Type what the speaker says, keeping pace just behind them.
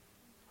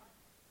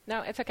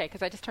No, it's okay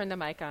because I just turned the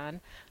mic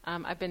on.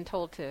 I've been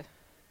told to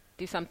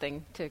do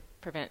something to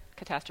prevent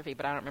catastrophe,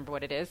 but I don't remember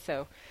what it is.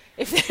 So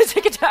if there's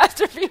a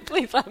catastrophe,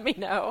 please let me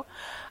know.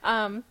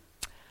 I'm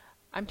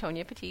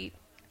Tonia Poteat.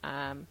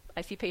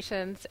 I see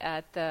patients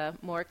at the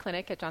Moore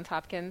Clinic at Johns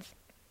Hopkins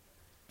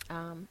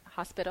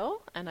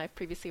Hospital, and I've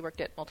previously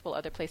worked at multiple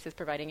other places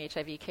providing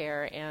HIV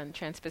care and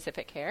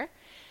trans-specific care.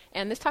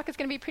 And this talk is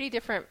going to be pretty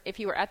different. If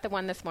you were at the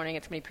one this morning,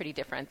 it's going to be pretty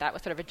different. That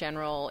was sort of a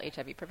general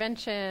HIV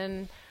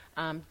prevention,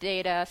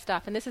 data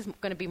stuff, and this is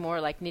going to be more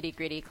like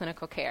nitty-gritty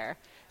clinical care.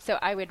 So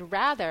I would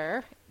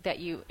rather that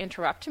you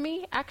interrupt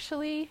me,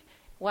 actually,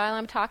 while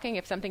I'm talking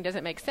if something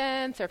doesn't make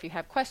sense, or if you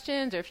have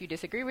questions, or if you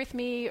disagree with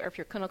me, or if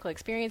your clinical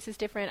experience is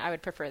different. I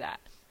would prefer that.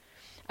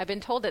 I've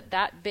been told that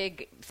that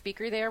big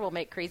speaker there will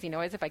make crazy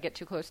noise if I get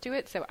too close to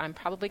it, so I'm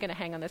probably going to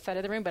hang on this side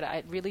of the room, but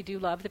I really do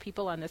love the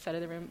people on this side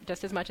of the room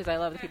just as much as I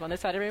love the people on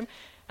this side of the room,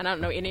 and I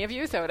don't know any of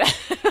you, so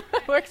that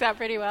works out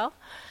pretty well.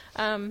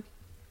 I'm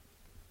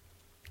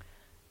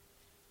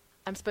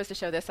supposed to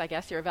show this, I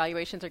guess. Your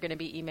evaluations are going to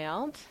be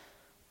emailed.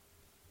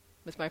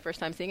 It was my first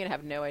time seeing it. I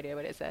have no idea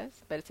what it says,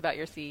 but it's about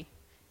your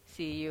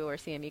CEU or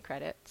CME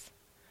credits.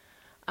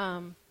 So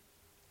I'm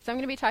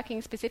going to be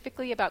talking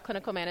specifically about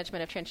clinical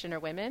management of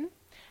transgender women.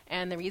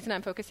 And the reason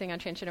I'm focusing on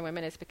transgender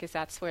women is because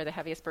that's where the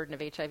heaviest burden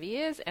of HIV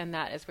is, and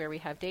that is where we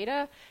have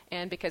data,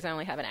 and because I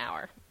only have an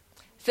hour.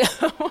 So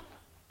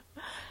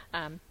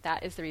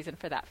that is the reason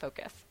for that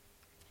focus.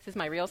 This is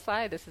my real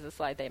slide. This is a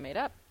slide they made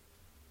up.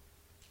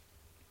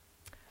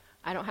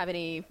 I don't have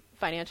any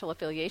financial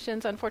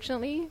affiliations,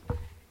 unfortunately.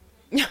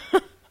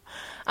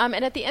 And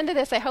at the end of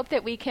this, I hope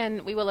that we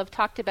will have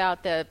talked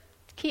about the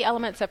key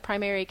elements of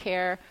primary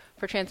care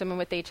for trans women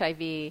with HIV.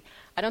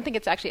 I don't think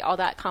it's actually all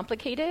that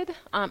complicated.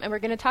 And we're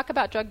going to talk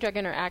about drug-drug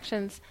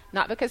interactions,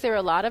 not because there are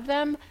a lot of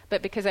them,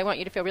 but because I want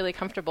you to feel really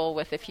comfortable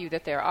with the few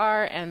that there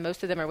are, and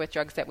most of them are with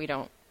drugs that we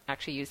don't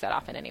actually use that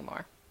often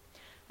anymore.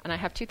 And I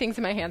have two things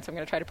in my hand, so I'm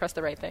going to try to press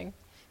the right thing.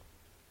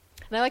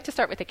 And I like to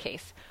start with a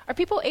case. Are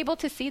people able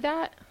to see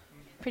that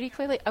pretty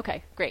clearly?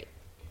 Okay, great.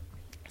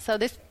 So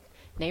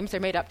names are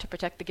made up to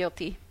protect the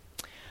guilty.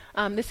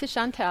 This is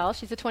Chantel.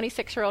 She's a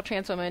 26-year-old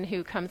trans woman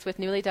who comes with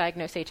newly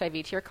diagnosed HIV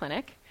to your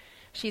clinic.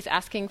 She's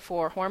asking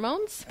for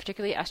hormones,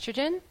 particularly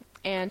estrogen,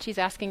 and she's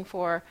asking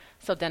for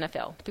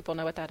sildenafil. Do people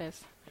know what that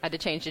is? I had to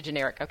change to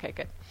generic. Okay,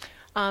 good.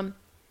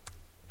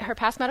 Her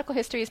past medical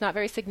history is not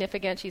very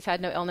significant. She's had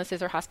no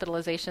illnesses or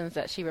hospitalizations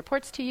that she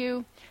reports to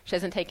you. She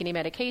doesn't take any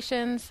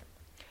medications.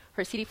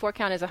 Her CD4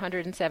 count is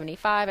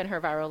 175, and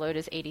her viral load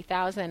is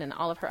 80,000, and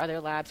all of her other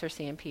labs are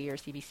CMP or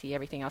CBC.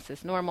 Everything else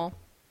is normal.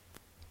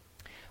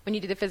 When you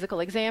do the physical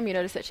exam, you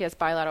notice that she has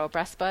bilateral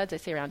breast buds, I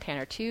say around 10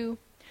 or 2,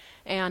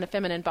 and a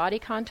feminine body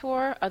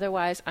contour,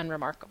 otherwise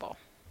unremarkable.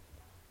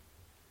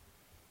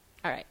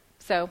 All right,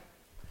 so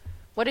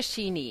what does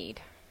she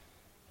need?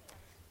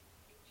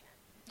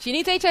 She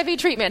needs HIV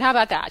treatment. How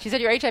about that? She's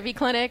at your HIV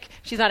clinic.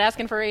 She's not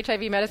asking for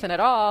HIV medicine at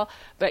all,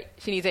 but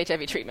she needs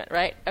HIV treatment,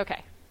 right?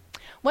 Okay.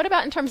 What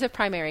about in terms of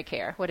primary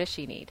care? What does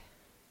she need?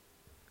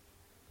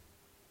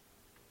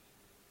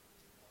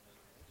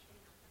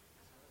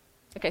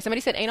 Okay,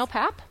 somebody said anal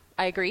pap.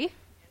 I agree.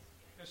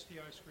 STI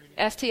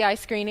screening. STI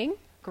screening.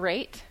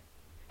 Great.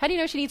 How do you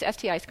know she needs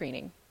STI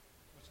screening?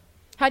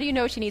 How do you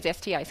know she needs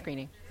STI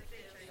screening?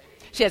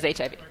 She has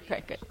HIV.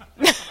 Great, good.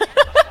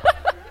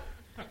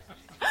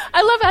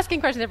 I love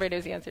asking questions everybody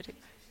knows the answer to.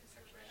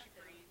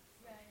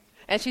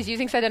 And she's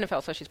using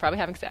sildenafil, so she's probably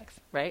having sex,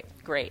 right?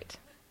 Great.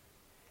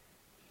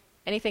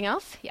 Anything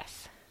else?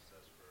 Yes.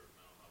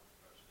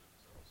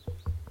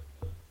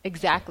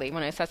 Exactly.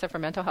 When I assess her for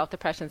mental health,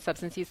 depression,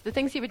 substance use, the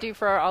things you would do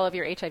for all of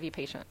your HIV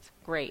patients.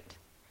 Great.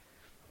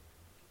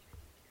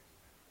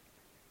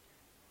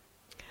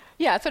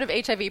 Yeah, it's sort of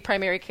HIV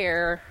primary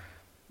care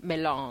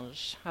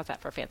mélange. How's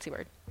that for a fancy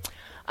word?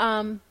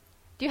 Do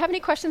you have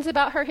any questions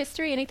about her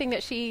history? Anything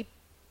that she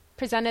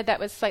presented that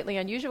was slightly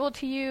unusual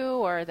to you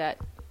or that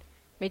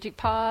made you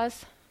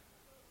pause?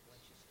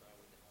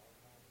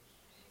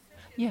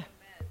 Yeah.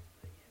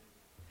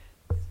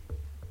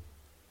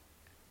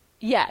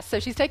 Yes, so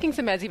she's taking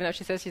some meds even though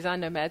she says she's on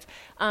no meds.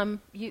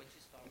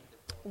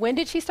 When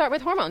did she start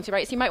with hormones,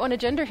 right? So you might want a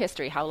gender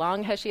history. How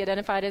long has she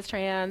identified as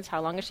trans? How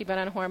long has she been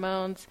on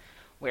hormones?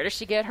 Where does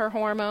she get her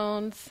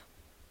hormones?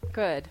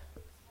 Good.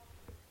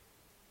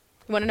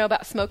 You want to know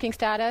about smoking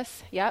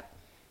status? Yep.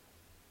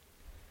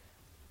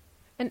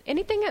 And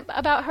anything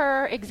about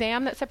her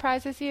exam that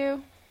surprises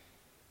you?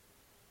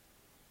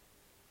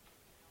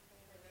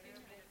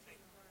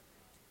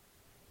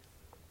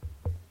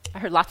 I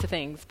heard lots of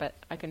things, but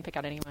I couldn't pick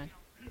out any one.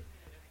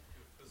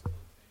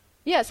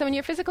 Yeah, so in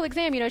your physical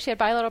exam, she had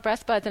bilateral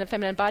breast buds and a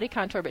feminine body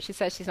contour, but she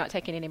says she's not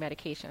taking any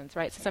medications,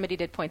 right? So somebody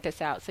did point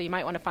this out. So you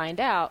might want to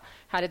find out,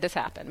 how did this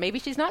happen? Maybe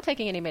she's not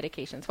taking any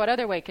medications. What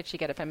other way could she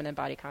get a feminine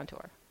body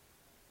contour?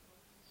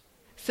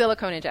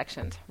 Silicone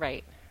injections,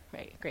 right,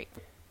 great.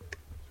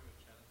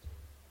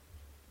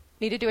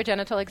 Need to do a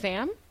genital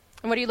exam?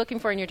 And what are you looking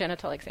for in your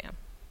genital exam?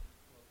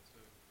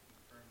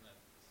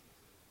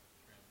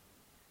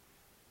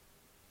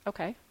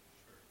 Okay.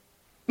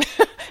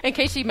 In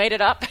case she made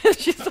it up.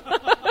 She's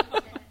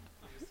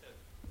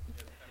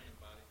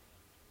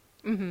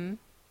Mm-hmm.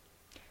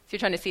 So you're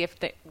trying to see if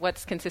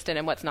what's consistent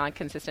and what's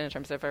non-consistent in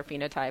terms of her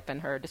phenotype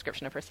and her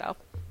description of herself.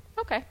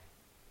 Okay.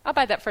 I'll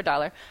buy that for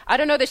 $1. I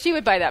don't know that she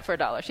would buy that for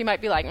 $1. She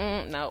might be like,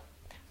 no.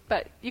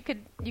 But you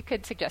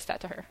could suggest that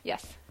to her.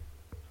 Yes.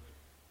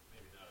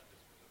 Maybe not at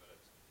this point, but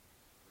it's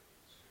pretty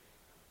soon to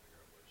kind of figure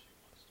out where she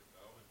wants to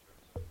go in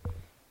terms of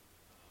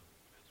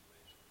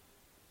transformation,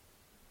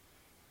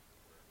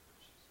 where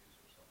she sees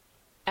herself.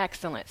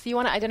 Excellent. So you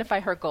want to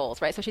identify her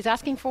goals, right? So she's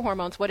asking for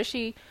hormones. What does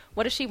she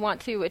want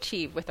to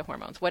achieve with the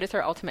hormones? What is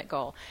her ultimate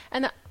goal?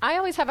 And I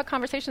always have a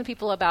conversation with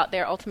people about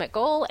their ultimate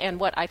goal and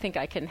what I think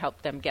I can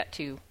help them get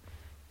to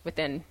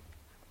within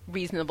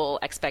reasonable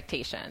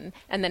expectation.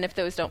 And then if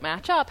those don't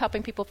match up,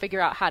 helping people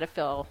figure out how to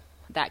fill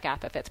that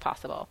gap if it's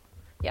possible.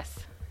 Yes?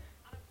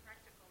 On a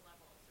practical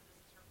level, so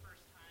this is her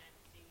first time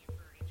seeing you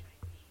for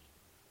HIV,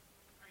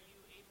 are you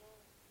able,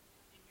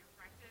 in your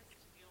practice,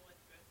 to deal with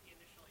both the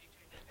initial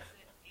HIV visit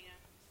and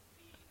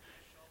the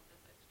initial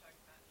visit to talk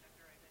about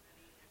gender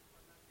identity and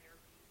hormone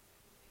therapy?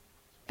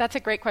 That's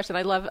a great question.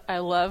 I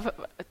love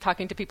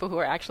talking to people who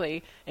are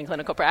actually in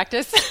clinical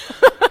practice.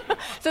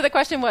 So the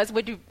question was,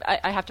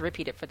 I have to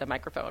repeat it for the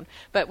microphone,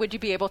 but would you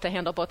be able to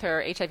handle both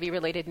her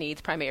HIV-related needs,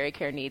 primary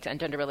care needs, and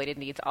gender-related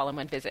needs all in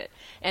one visit?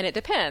 And it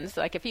depends.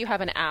 Like if you have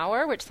an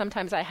hour, which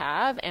sometimes I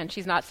have, and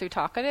she's not so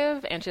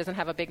talkative and she doesn't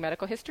have a big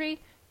medical history,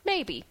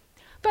 maybe.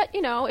 But,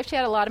 if she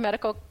had a lot of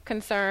medical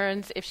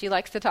concerns, if she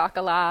likes to talk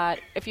a lot,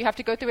 if you have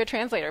to go through a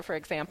translator, for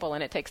example,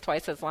 and it takes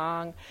twice as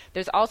long,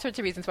 there's all sorts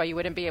of reasons why you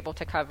wouldn't be able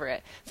to cover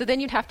it. So then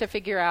you'd have to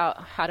figure out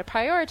how to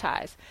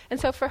prioritize. And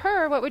so for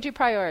her, what would you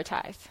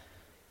prioritize?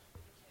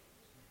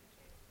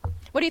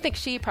 What do you think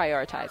she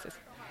prioritizes?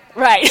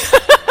 Right.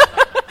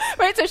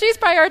 Right, so she's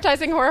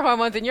prioritizing her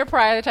hormones and you're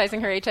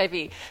prioritizing her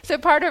HIV. So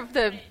part of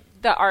the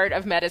art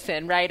of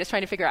medicine, right, is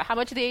trying to figure out how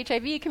much of the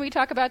HIV can we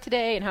talk about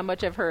today and how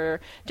much of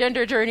her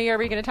gender journey are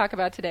we going to talk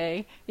about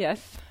today? Yes?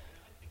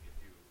 I think if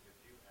you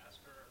ask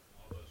her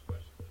all those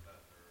questions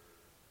about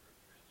her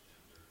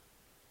transgender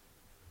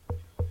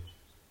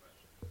issues and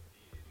questions and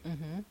needs,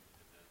 Mm-hmm. and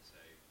then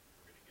say,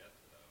 we're going to get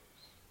to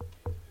those,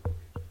 you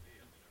need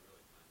to do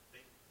HIV, I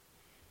think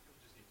you'll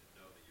just need to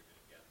know that you're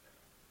going to get there.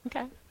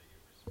 Okay. And that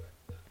you respect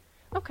that.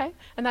 Okay.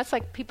 And that's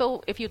like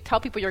people, if you tell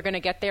people you're going to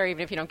get there,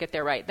 even if you don't get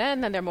there right then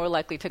they're more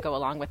likely to go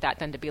along with that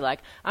than to be like,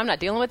 I'm not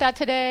dealing with that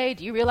today.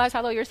 Do you realize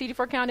how low your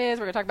CD4 count is?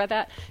 We're going to talk about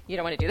that. You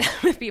don't want to do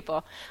that with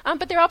people.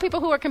 But there are people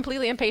who are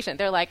completely impatient.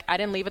 They're like, I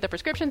didn't leave with a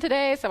prescription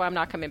today, so I'm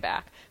not coming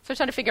back. So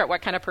trying to figure out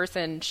what kind of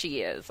person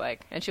she is,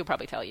 and she'll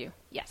probably tell you.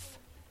 Yes.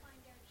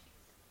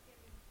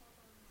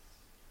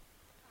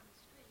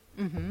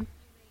 Mm-hmm.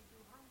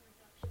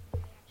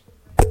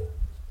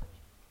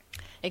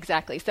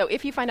 Exactly. So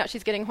if you find out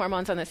she's getting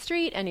hormones on the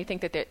street and you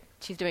think that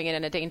she's doing it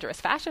in a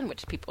dangerous fashion,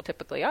 which people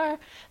typically are,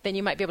 then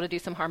you might be able to do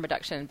some harm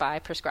reduction by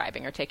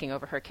prescribing or taking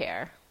over her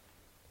care.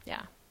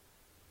 Yeah.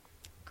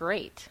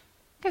 Great.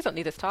 You guys don't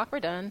need this talk. We're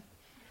done.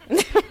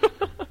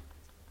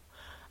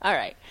 All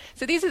right.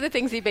 So these are the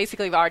things you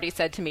basically have already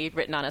said to me,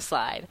 written on a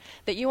slide,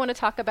 that you want to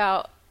talk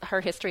about her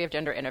history of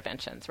gender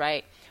interventions,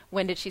 right?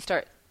 When did she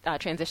start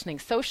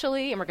transitioning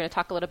socially? And we're going to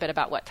talk a little bit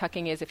about what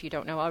tucking is if you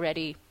don't know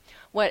already.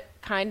 What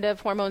kind of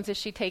hormones is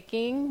she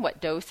taking?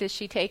 What dose is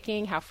she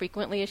taking? How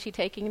frequently is she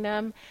taking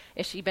them?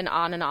 Has she been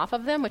on and off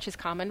of them, which is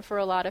common for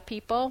a lot of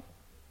people?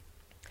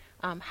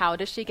 How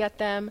does she get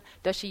them?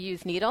 Does she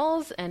use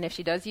needles? And if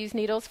she does use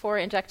needles for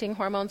injecting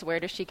hormones, where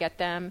does she get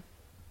them?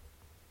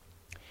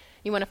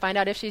 You want to find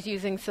out if she's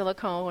using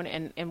silicone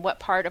and what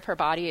part of her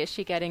body is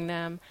she getting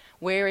them?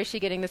 Where is she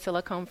getting the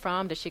silicone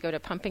from? Does she go to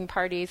pumping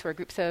parties where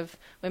groups of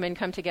women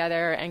come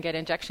together and get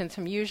injections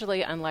from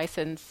usually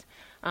unlicensed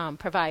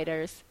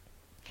providers?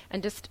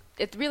 And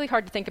it's really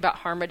hard to think about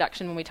harm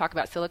reduction when we talk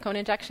about silicone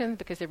injections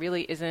because there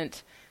really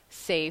isn't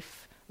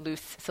safe,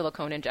 loose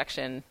silicone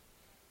injection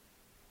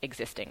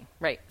existing,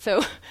 right?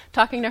 So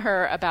talking to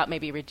her about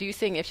maybe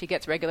reducing, if she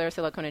gets regular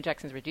silicone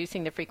injections,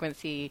 reducing the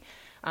frequency,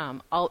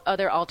 all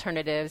other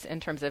alternatives in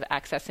terms of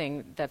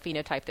accessing the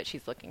phenotype that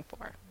she's looking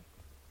for.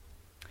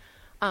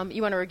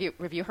 You want to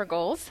review her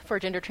goals for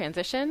gender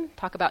transition,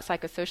 talk about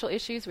psychosocial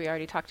issues. We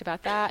already talked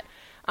about that.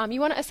 You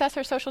want to assess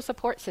her social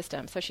support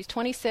system. So she's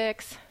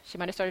 26. She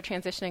might have started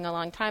transitioning a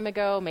long time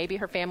ago. Maybe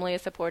her family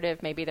is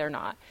supportive. Maybe they're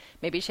not.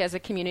 Maybe she has a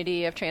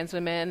community of trans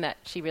women that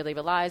she really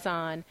relies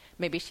on.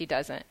 Maybe she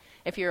doesn't.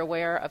 If you're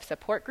aware of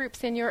support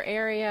groups in your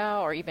area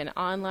or even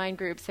online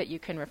groups that you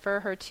can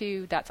refer her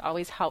to, that's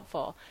always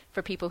helpful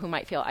for people who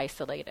might feel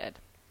isolated.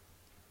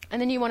 And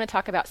then you want to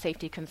talk about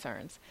safety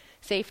concerns.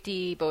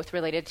 Safety, both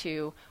related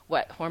to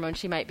what hormone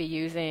she might be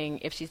using,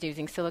 if she's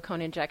using silicone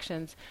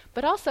injections.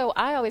 But also,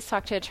 I always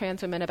talk to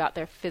trans women about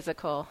their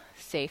physical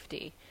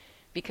safety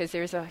because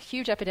there's a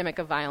huge epidemic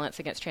of violence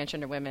against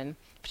transgender women,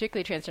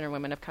 particularly transgender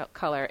women of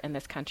color in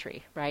this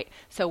country, right?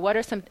 So what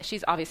are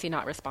she's obviously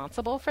not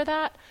responsible for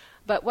that,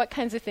 but what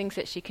kinds of things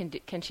that she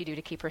can she do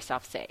to keep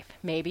herself safe?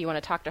 Maybe you want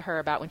to talk to her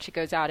about when she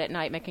goes out at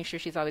night, making sure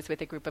she's always with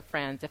a group of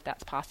friends, if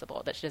that's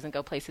possible, that she doesn't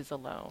go places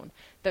alone,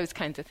 those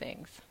kinds of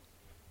things.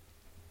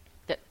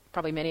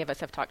 probably many of us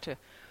have talked to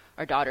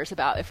our daughters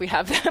about if we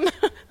have them.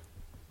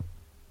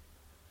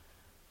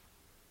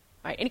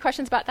 All right, any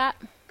questions about that?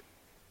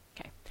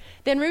 Okay.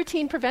 Then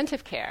routine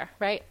preventive care,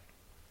 right?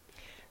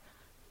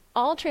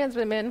 All trans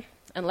women,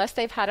 unless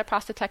they've had a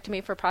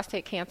prostatectomy for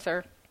prostate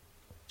cancer,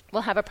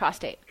 will have a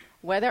prostate,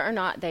 whether or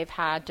not they've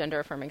had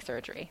gender-affirming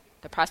surgery.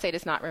 The prostate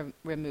is not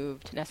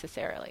removed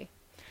necessarily.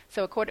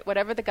 So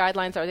whatever the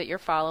guidelines are that you're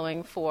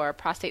following for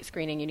prostate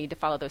screening, you need to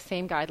follow those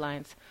same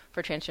guidelines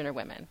for transgender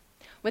women,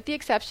 with the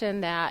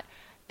exception that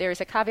there's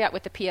a caveat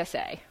with the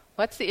PSA.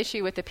 What's the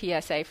issue with the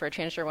PSA for a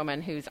transgender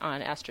woman who's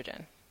on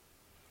estrogen?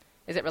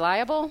 Is it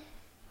reliable?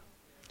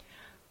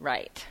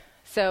 Right.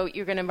 So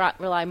you're going to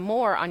rely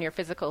more on your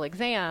physical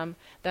exam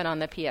than on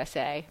the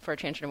PSA for a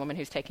transgender woman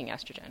who's taking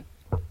estrogen.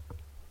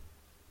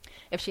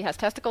 If she has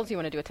testicles, you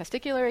want to do a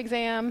testicular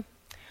exam.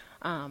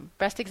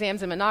 Breast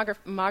exams and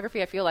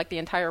mammography, I feel like the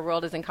entire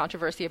world is in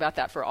controversy about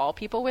that for all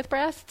people with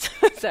breasts.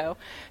 So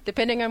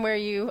depending on where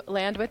you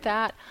land with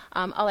that,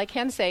 all I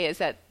can say is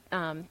that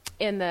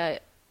in the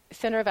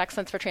Center of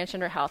Excellence for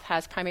Transgender Health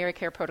has primary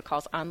care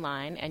protocols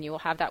online, and you will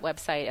have that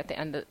website at the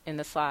end in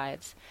the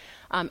slides.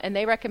 And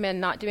they recommend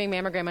not doing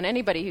mammogram on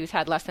anybody who's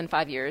had less than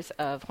 5 years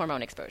of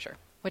hormone exposure,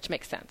 which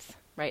makes sense,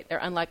 right?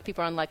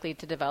 People are unlikely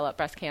to develop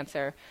breast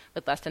cancer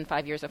with less than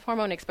 5 years of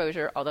hormone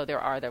exposure, although there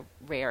are the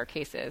rare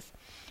cases.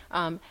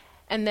 And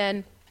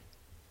then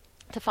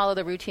to follow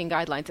the routine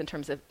guidelines in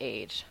terms of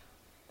age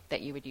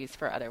that you would use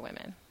for other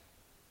women.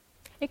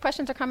 Any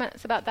questions or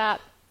comments about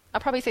that? I'll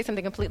probably say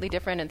something completely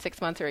different in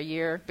 6 months or a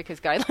year because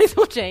guidelines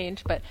will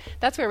change, but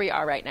that's where we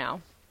are right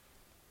now.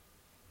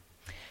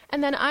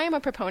 And then I am a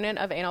proponent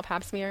of anal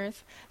pap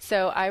smears,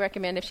 so I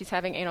recommend if she's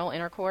having anal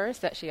intercourse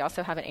that she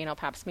also have an anal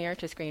pap smear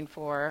to screen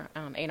for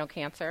anal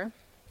cancer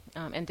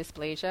and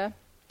dysplasia.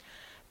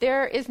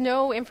 There is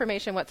no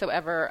information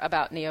whatsoever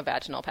about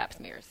neovaginal pap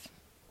smears,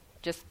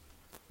 just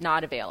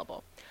not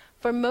available.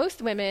 For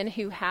most women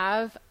who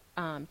have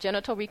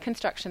genital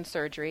reconstruction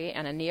surgery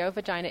and a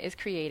neovagina is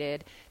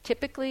created,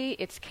 typically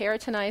it's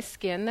keratinized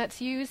skin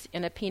that's used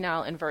in a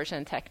penile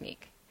inversion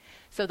technique.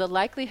 So the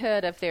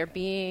likelihood of there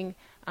being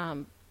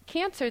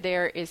cancer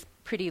there is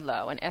pretty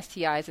low, and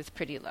STIs is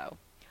pretty low.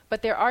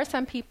 But there are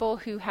some people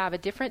who have a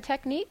different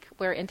technique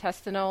where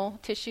intestinal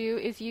tissue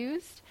is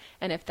used,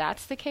 and if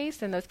that's the case,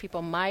 then those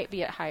people might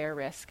be at higher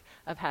risk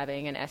of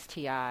having an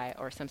STI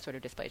or some sort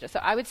of dysplasia. So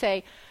I would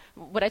say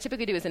what I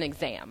typically do is an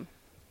exam.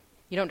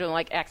 You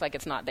don't act like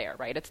it's not there,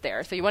 right? It's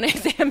there, so you want to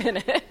examine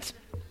it.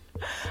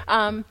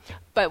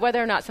 But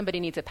whether or not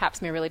somebody needs a pap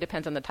smear really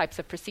depends on the types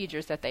of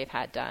procedures that they've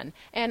had done,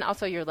 and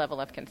also your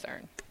level of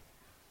concern.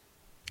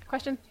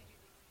 Question?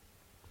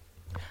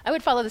 I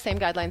would follow the same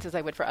guidelines as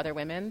I would for other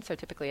women, so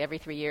typically every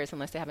 3 years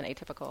unless they have an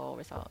atypical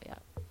result. Yeah.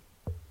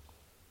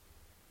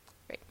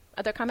 Great.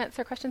 Other comments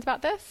or questions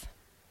about this?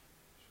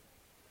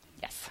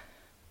 Yes.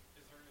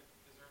 Is there any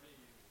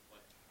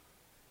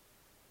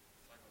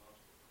psychological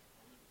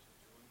component to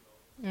doing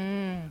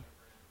those?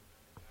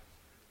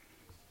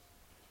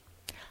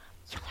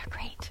 Y'all are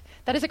great.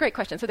 That is a great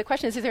question. So the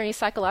question is there any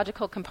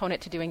psychological component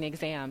to doing the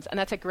exams? And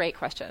that's a great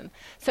question.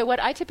 So what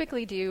I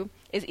typically do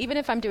is even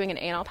if I'm doing an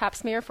anal pap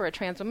smear for a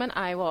trans woman,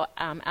 I will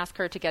ask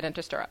her to get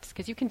into stirrups,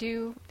 because you can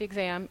do the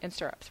exam in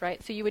stirrups,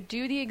 right? So you would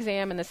do the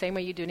exam in the same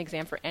way you do an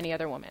exam for any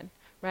other woman,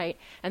 right?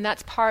 And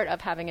that's part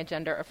of having a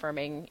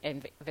gender-affirming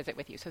visit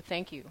with you. So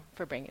thank you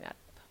for bringing that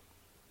up.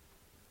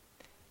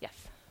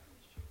 Yes?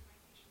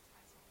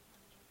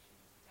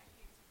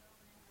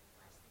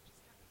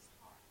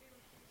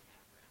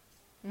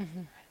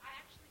 Mm-hmm.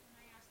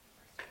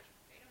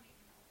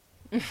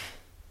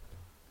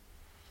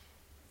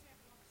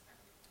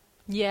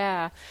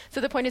 Yeah.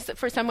 So the point is that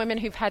for some women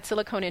who've had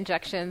silicone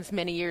injections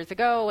many years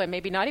ago, and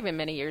maybe not even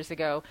many years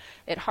ago,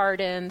 it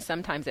hardens.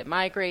 Sometimes it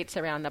migrates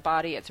around the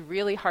body. It's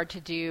really hard to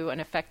do an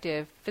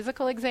effective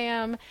physical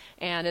exam,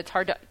 and it's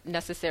hard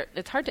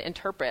to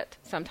interpret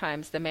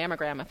sometimes the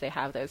mammogram if they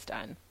have those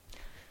done.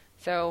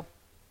 So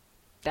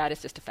that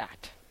is just a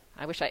fact.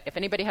 I wish if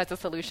anybody has a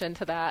solution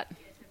to that.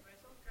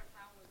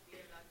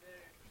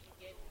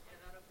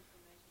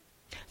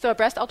 So a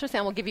breast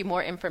ultrasound will give you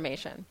more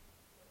information.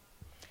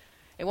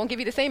 It won't give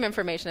you the same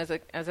information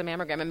as a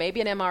mammogram. And maybe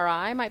an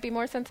MRI might be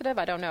more sensitive.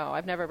 I don't know.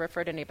 I've never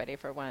referred anybody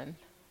for one.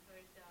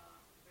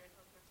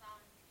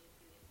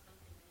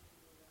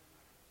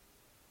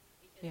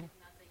 Yeah.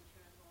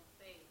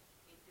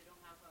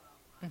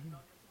 Mm-hmm.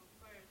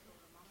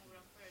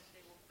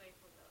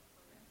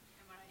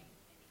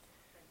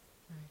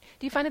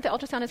 Do you find that the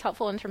ultrasound is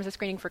helpful in terms of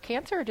screening for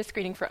cancer or just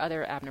screening for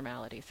other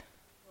abnormalities?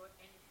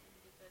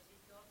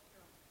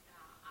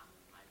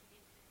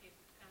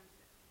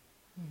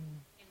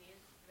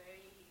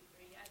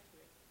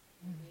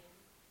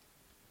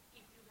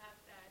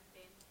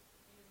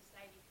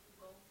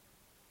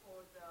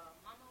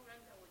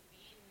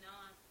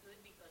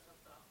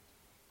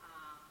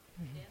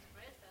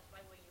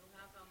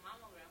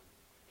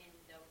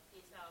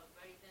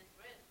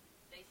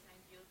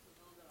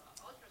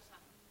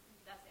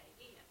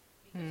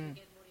 You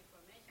get more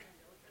information in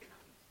the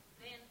ultrasound.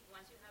 Then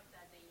once you have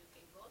that, then you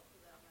can go to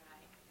the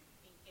MRI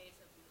in case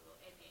of you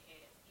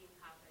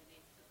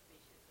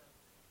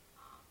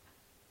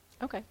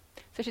Okay.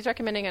 So she's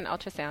recommending an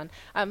ultrasound.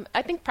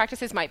 I think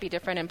practices might be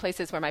different in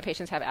places where my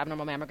patients have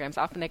abnormal mammograms.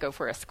 Often they go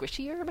for a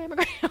squishier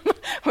mammogram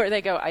where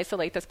they go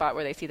isolate the spot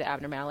where they see the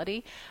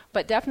abnormality.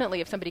 But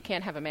definitely if somebody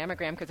can't have a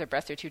mammogram because their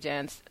breasts are too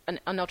dense, an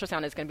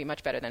ultrasound is going to be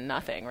much better than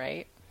nothing,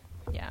 right?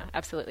 Yeah,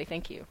 absolutely.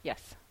 Thank you.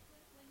 Yes.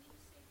 When you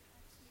say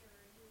pap smear,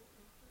 are you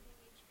including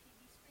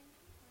HPV screening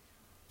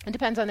or no? It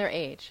depends on their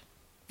age.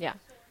 Yeah.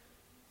 So are you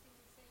using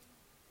the same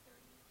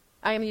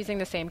 30? I am using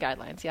the same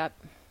guidelines. Yep.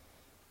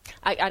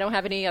 I don't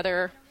have any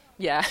other.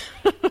 Yeah.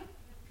 Can you repeat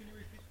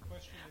the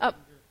question? Oh,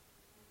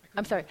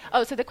 I'm sorry.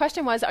 Oh, so the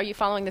question was, are you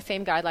following the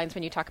same guidelines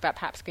when you talk about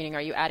pap screening?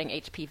 Are you adding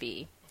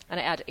HPV? And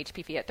I add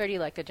HPV at 30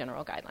 like the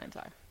general guidelines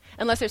are.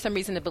 Unless there's some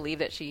reason to believe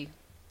that she,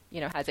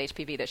 has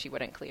HPV that she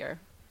wouldn't clear.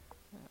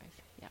 Otherwise,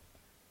 yeah.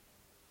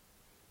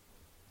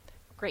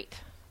 Great.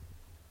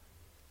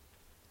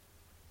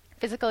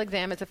 Physical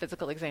exam is a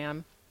physical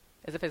exam.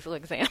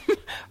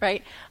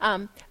 Right?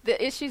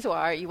 The issues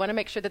are you want to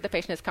make sure that the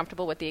patient is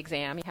comfortable with the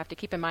exam. You have to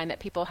keep in mind that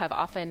people have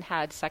often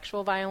had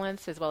sexual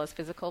violence as well as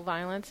physical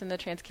violence in the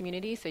trans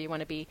community, so you want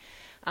to be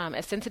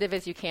as sensitive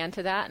as you can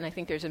to that. And I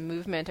think there's a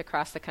movement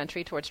across the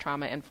country towards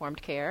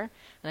trauma-informed care,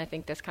 and I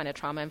think this kind of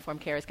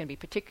trauma-informed care is going to be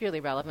particularly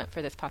relevant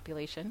for this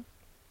population.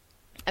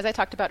 As I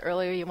talked about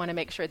earlier, you want to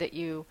make sure that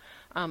you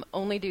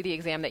only do the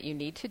exam that you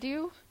need to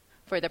do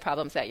for the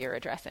problems that you're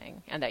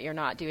addressing, and that you're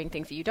not doing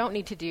things that you don't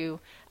need to do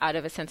out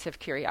of a sense of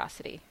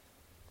curiosity.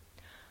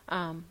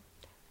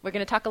 We're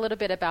going to talk a little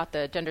bit about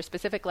the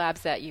gender-specific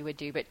labs that you would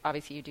do, but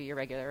obviously you do your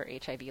regular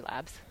HIV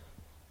labs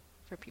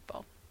for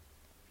people.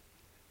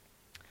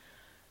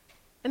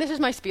 And this is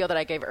my spiel that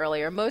I gave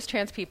earlier. Most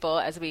trans people,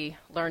 as we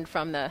learned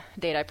from the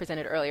data I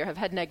presented earlier, have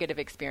had negative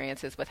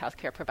experiences with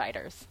healthcare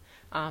providers.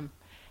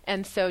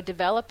 And so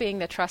developing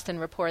the trust and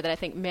rapport that I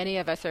think many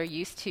of us are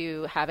used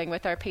to having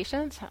with our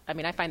patients. I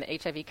mean, I find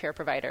that HIV care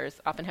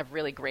providers often have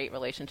really great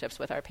relationships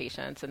with our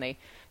patients, and they,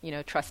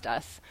 trust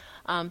us.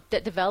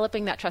 That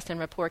developing that trust and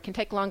rapport can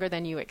take longer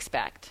than you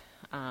expect.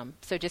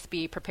 So just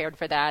be prepared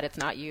for that. It's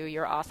not you.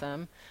 You're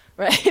awesome,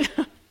 right?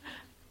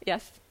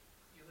 Yes?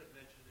 You had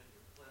mentioned in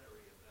your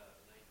plenary about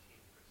 19%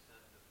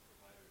 of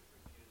providers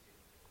refusing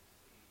to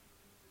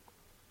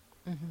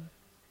see Mm-hmm.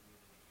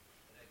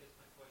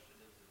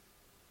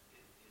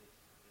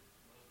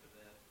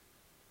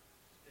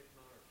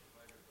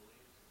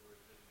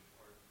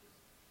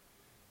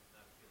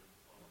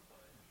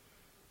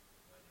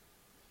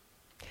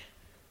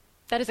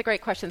 That is a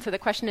great question. So the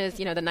question is,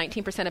 the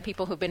 19% of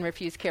people who've been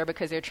refused care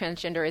because they're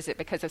transgender, is it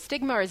because of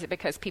stigma or is it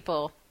because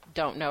people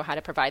don't know how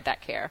to provide that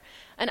care?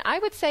 And I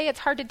would say it's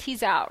hard to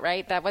tease out,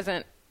 right? That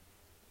wasn't,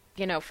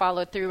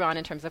 followed through on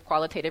in terms of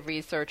qualitative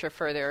research or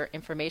further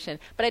information.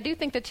 But I do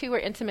think the two are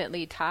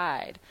intimately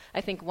tied.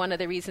 I think one of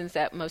the reasons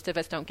that most of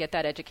us don't get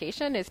that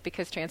education is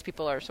because trans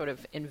people are sort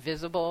of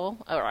invisible,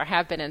 or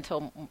have been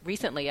until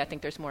recently. I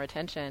think there's more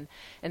attention.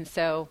 And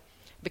so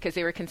because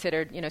they were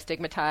considered,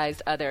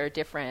 stigmatized, other,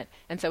 different.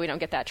 And so we don't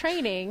get that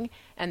training,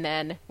 and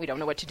then we don't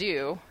know what to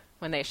do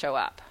when they show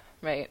up,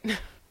 right?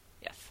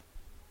 Yes.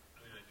 I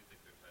mean, I do think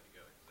they're tied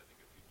together, because I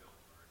think if you don't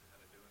learn how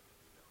to do it, then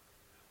you don't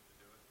have to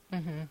do it.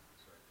 Mm-hmm.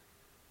 So I think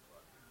a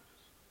lot of people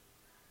just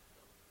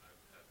don't. I've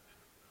had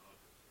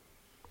endocrinologists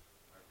who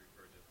I've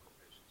referred difficult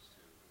patients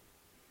to who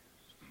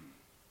used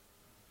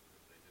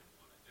because they didn't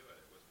want to do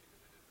it. It wasn't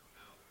because they didn't know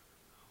how. They were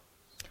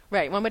endocrinologists.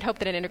 Right. One would hope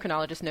that an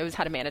endocrinologist knows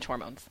how to manage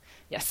hormones.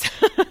 Yes.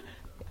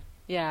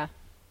 Yeah.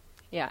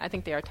 Yeah, I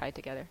think they are tied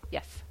together.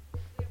 Yes.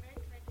 They're very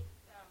tied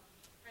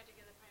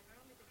together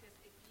primarily because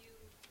if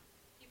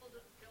people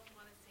don't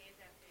want to say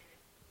that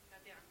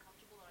they're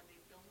uncomfortable or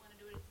they don't want to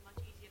do it, it's much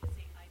easier to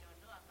say, I don't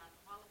know, I'm not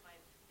qualified.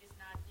 It's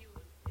not you,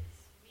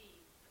 it's me.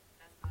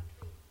 That's not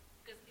true.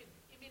 Because if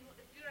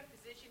you're a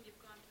physician, you've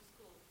gone to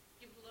school,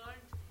 you've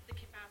learned the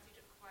capacity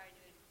to acquire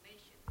new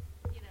information.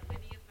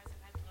 Many of us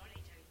have had to learn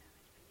HIV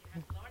management. You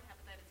have to learn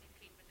hepatitis C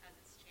treatment as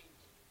it's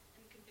changed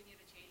and continue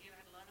to change. You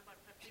have to learn about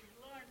PrEP. You've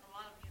learned a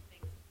lot of new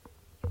things.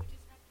 You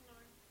just have to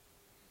learn.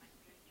 Like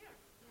you're here.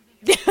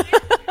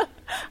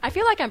 I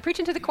feel like I'm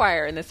preaching to the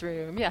choir in this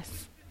room.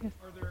 Yes.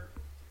 Are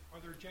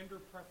there gender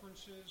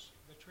preferences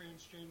that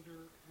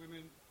transgender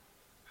women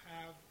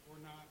have or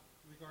not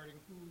regarding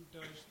who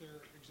does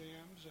their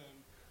exams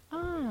and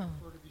they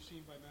prefer to be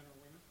seen by men or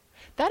women?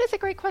 That is a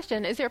great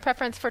question. Is there a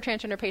preference for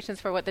transgender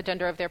patients for what the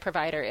gender of their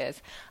provider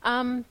is?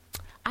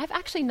 I've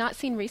actually not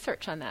seen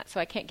research on that, so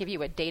I can't give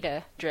you a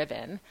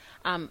data-driven.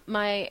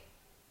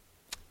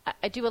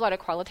 I do a lot of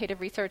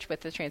qualitative research with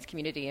the trans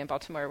community in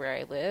Baltimore where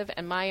I live,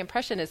 and my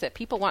impression is that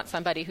people want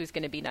somebody who's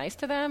going to be nice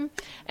to them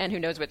and who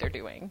knows what they're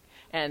doing.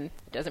 And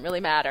it doesn't really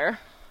matter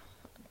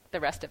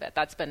the rest of it.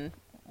 That's been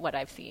what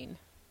I've seen.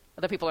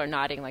 Other people are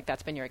nodding like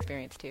that's been your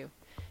experience too.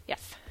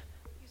 Yes?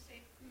 You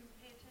say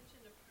pay attention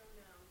to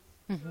pronouns.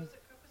 Mm-hmm. So is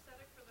it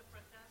copacetic for the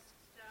front desk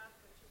staff,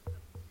 which is the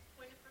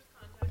point of first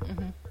contact with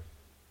the person,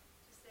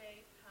 to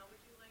say, how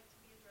would you like to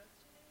be addressed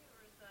today,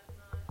 or is that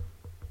not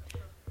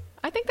appropriate?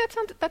 I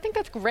think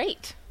that's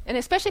great, and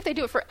especially if they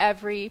do it for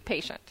every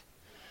patient.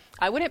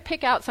 I wouldn't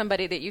pick out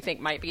somebody that you think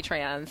might be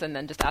trans and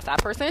then just ask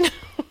that person,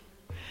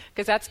 because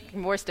because that's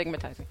more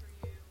stigmatizing.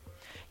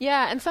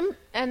 Yeah,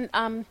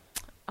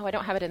 oh, I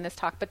don't have it in this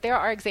talk, but there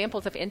are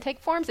examples of intake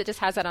forms. It just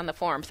has that on the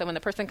form. So when the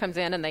person comes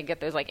in and they get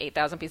those like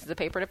 8,000 pieces of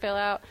paper to fill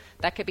out,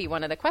 that could be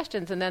one of the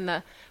questions. And then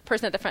the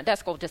person at the front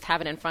desk will just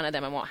have it in front of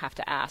them and won't have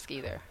to ask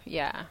either.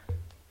 Yeah.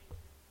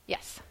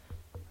 Yes.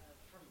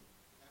 From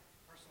a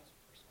personal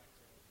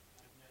perspective,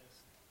 I've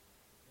noticed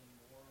the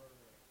more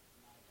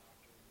my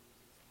doctor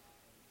uses my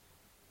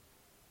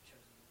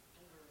chosen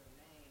gender or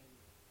name,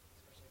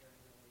 especially during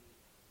really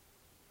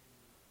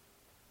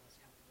less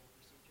comfortable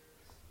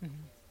procedures, the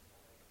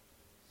better it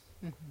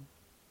is.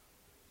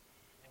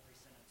 Every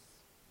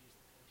sentence use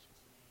the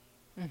patient's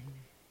name, gender.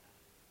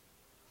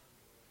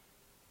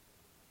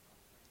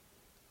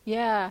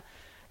 Yeah.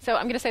 So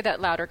I'm going to say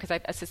that louder because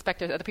I suspect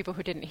there's other people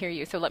who didn't hear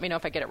you. So let me know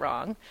if I get it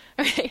wrong.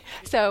 Okay.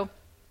 So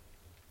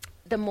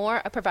the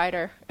more a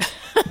provider,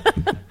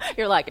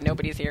 you're like,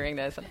 nobody's hearing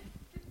this.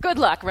 Good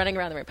luck running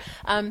around the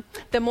room.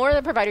 The more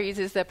the provider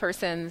uses the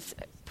person's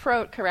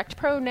correct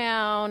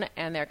pronoun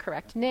and their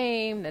correct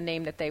name, the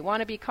name that they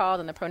want to be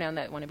called and the pronoun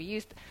that want to be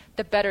used,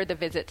 the better the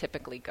visit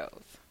typically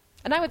goes.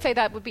 And I would say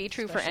that would be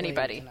true for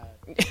anybody.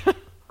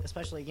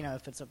 Especially,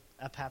 if it's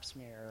a pap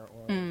smear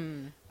or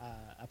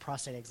a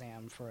prostate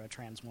exam for a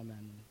trans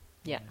woman.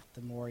 Yeah.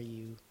 The more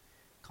you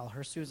call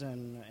her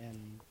Susan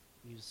and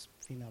use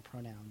female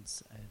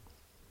pronouns,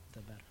 the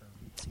better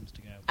it seems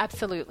to go.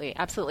 Absolutely,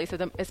 absolutely.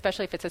 So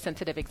especially if it's a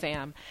sensitive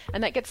exam.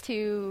 And that gets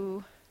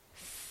to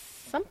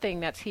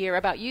something that's here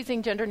about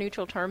using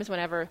gender-neutral terms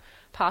whenever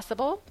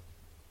possible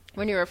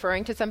when you're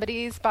referring to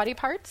somebody's body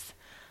parts.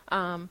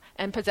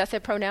 And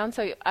possessive pronouns.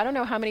 So I don't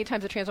know how many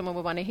times a trans woman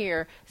would want to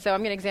hear, so I'm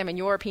going to examine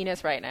your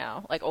penis right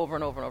now, like over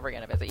and over and over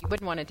again a visit. You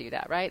wouldn't want to do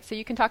that, right? So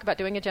you can talk about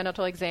doing a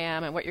genital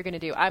exam and what you're going to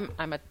do. I'm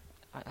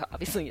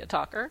obviously a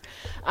talker.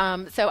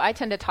 So I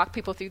tend to talk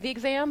people through the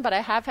exam, but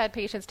I have had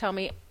patients tell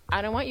me,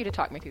 I don't want you to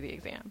talk me through the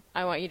exam.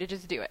 I want you to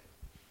just do it.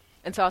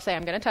 And so I'll say,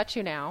 I'm going to touch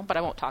you now, but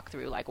I won't talk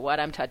through like what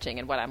I'm touching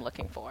and what I'm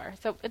looking for.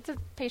 So it's a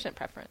patient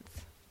preference.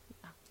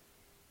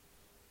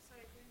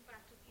 Sorry, going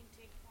back to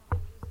intake form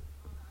and use of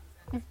pronouns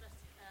and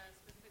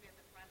specifically at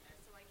the front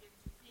desk. So I can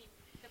see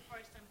the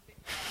first time a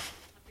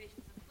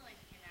patient's in clinic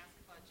can ask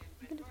about gender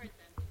at birth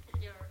and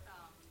their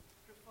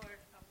preferred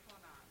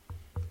pronoun.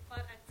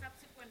 But at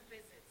subsequent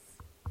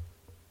visits,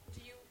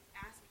 do you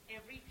ask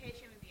every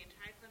patient in the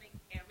entire clinic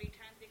every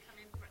time they come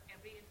in for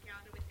every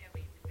encounter with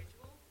every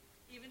individual?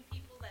 Even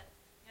people that,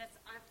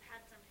 I've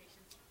had some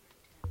patients for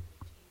 10,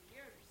 15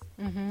 years.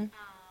 And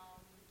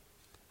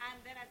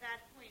then at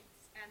that point,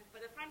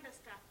 but the front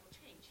desk staff will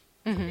change.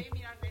 So they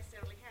may not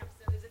necessarily have.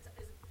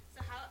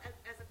 So how,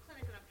 as a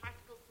clinic, in a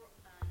practical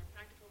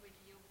way,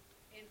 do you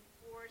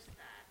enforce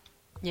that?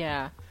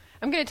 Yeah.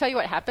 I'm going to tell you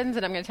what happens,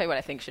 and I'm going to tell you what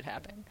I think should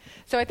happen.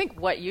 So I think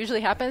what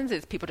usually happens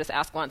is people just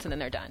ask once, and then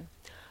they're done.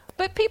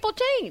 But people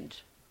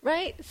change,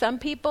 right? Some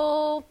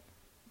people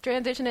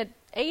transition at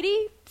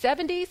 80,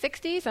 70,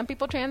 60. Some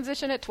people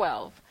transition at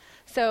 12.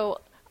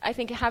 So I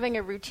think having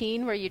a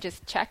routine where you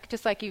just check,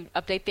 just like you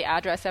update the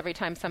address every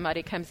time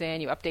somebody comes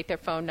in, you update their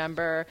phone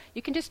number,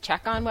 you can just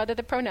check on whether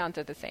the pronouns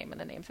are the same and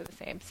the names are the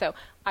same. So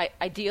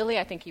ideally,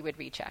 I think you would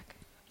recheck,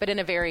 but in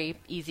a very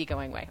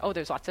easygoing way. Oh,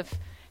 there's lots of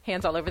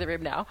hands all over the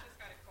room now. Just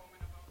got a comment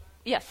about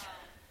that. Yes.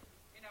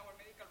 In our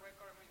medical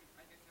record,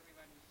 I guess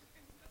everybody,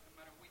 doesn't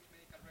matter which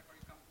medical record,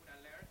 you can put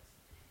alerts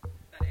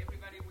that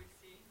everybody will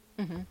see.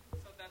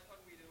 So that's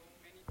what we do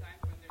many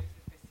times when there is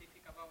a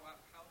specific about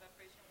how that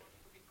patient wants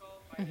to be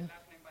called, by the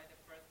last name, by the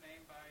first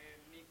name, by a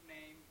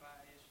nickname,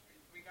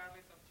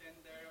 regardless of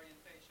gender,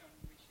 orientation,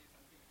 wishes,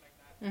 and things like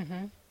that.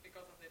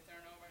 Because of the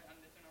turnover and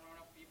the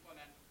turnaround of people,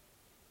 and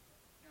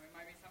it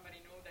might be somebody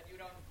new that you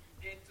don't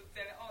get to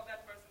tell, oh,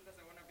 that person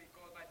doesn't want to be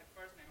called by the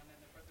first name, and then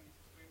the person is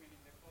screaming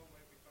in the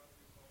hallway because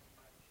we called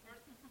by the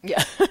first name.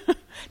 Yeah.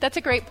 That's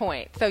a great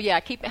point. So yeah,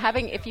 keep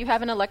having, if you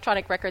have an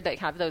electronic record that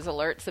have those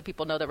alerts so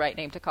people know the right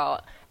name to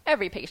call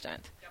every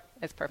patient,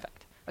 it's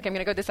perfect. Okay, I'm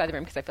going to go this side of the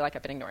room because I feel like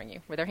I've been ignoring you.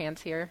 Were there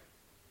hands here?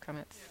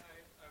 Comments? Yeah,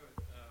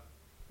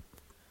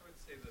 I would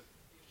say that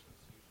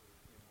patients usually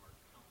feel more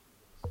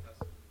comfortable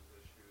discussing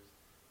these issues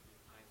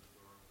behind the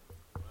door with the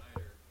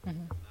provider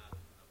and not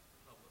in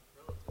a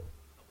relatively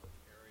public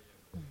area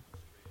of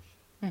demonstration.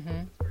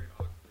 It's very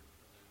awkward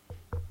for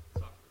them.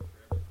 It's awkward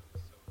for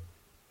everybody. So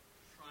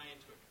trying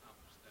to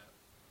accomplish that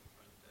in the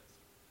front desk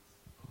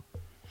is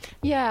awkward.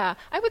 Yeah,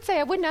 I would say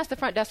I wouldn't ask the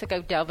front desk to go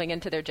delving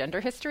into their gender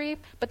history,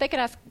 but they could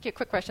ask you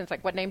quick questions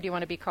like, what name do you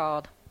want to be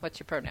called? What's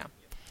your pronoun?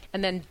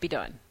 And then be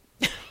done.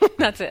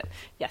 That's it.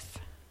 Yes.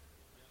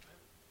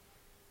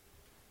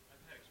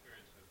 I've had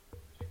experience with,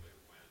 particularly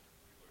when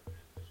people are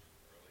transitioning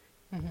early,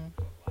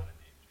 a lot of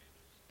name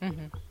changes.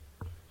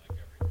 Like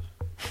every time.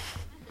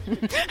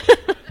 They're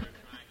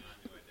trying on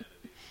new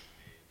identities and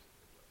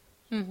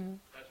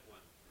names. That's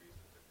one reason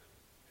to kind of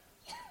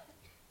ask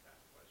that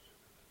question,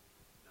 and then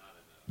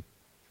not in a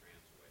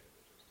trans way,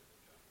 but just in a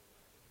general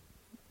way.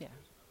 Yeah.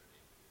 There's another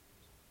name to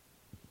use.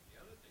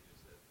 The other thing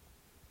is that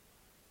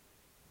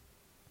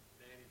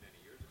many, many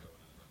years ago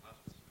when I was a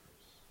hospice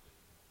nurse and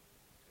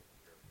taking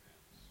care of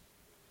trans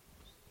women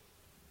mostly,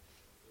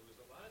 it was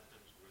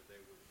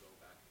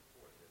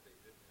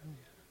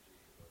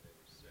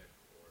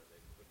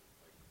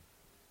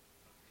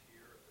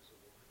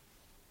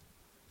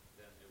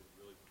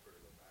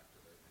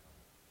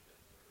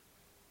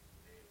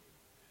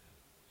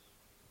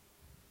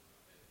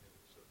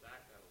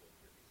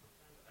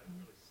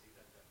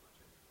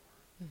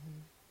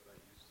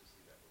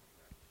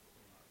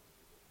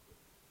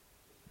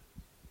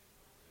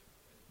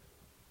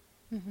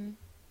Mm-hmm.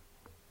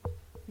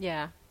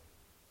 Yeah.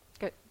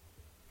 Good.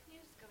 Can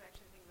you just go back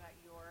to the thing about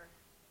your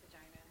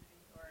vagina and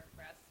your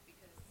breasts?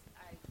 Because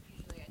I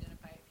usually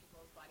identify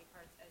people's body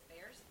parts as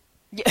theirs.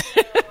 Yeah.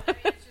 So, I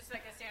mean, it's just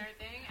like a standard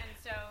thing. And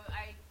so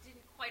I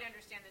didn't quite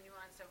understand the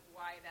nuance of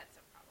why that's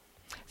a problem.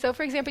 So,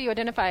 for example, you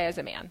identify as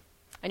a man,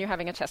 and you're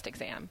having a chest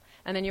exam,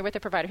 and then you're with a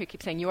provider who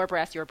keeps saying, your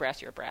breast, your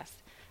breast, your breast.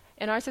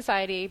 In our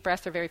society,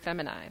 breasts are very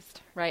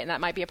feminized, right? And that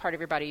might be a part of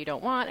your body you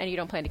don't want and you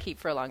don't plan to keep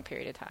for a long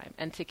period of time.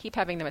 And to keep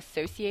having them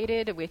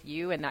associated with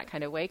you in that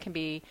kind of way can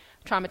be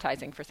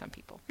traumatizing for some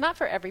people. Not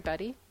for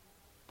everybody,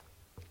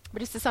 but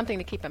just as something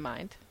to keep in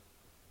mind.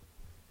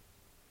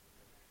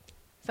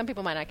 Some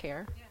people might not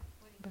care. Yeah.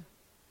 What do you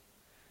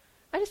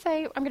I just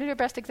say, I'm going to do a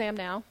breast exam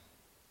now.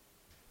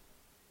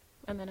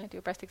 And then I do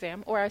a breast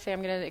exam. Or I say,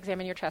 I'm going to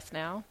examine your chest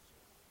now.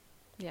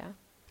 Yeah.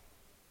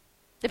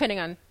 Depending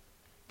on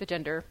the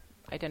gender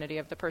identity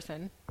of the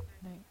person.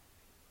 Right.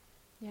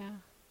 Yeah.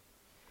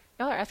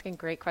 Y'all are asking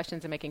great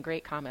questions and making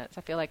great comments.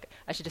 I feel like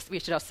we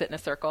should all sit in a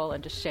circle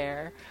and just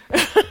share.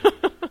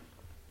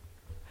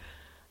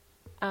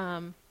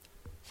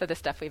 So the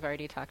stuff we've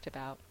already talked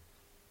about.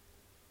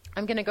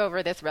 I'm going to go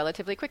over this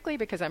relatively quickly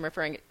because I'm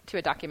referring to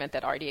a document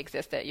that already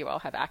exists that you all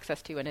have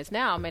access to and is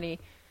now many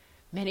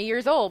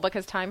years old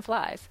because time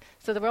flies.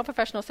 So the World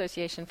Professional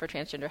Association for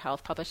Transgender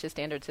Health publishes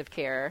standards of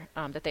care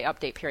that they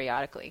update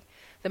periodically.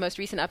 The most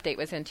recent update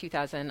was in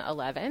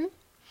 2011.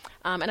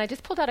 And I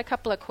just pulled out a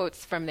couple of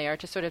quotes from there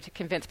to sort of to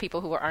convince people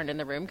who aren't in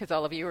the room, because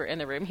all of you are in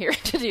the room here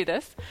to do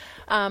this.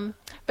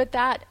 But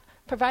that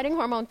providing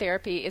hormone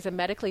therapy is a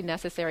medically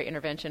necessary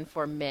intervention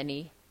for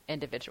many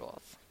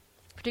individuals,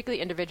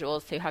 particularly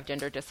individuals who have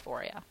gender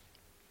dysphoria.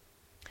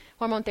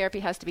 Hormone therapy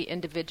has to be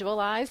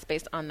individualized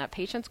based on that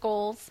patient's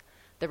goals,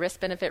 the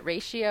risk-benefit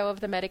ratio of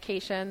the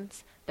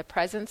medications, the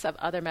presence of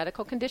other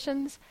medical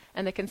conditions,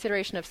 and the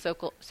consideration of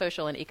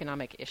social and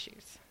economic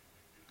issues,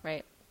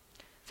 right?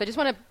 So I just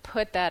want to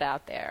put that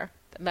out there,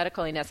 the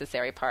medically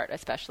necessary part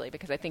especially,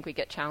 because I think we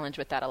get challenged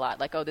with that a lot,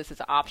 like, oh, this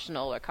is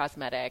optional or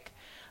cosmetic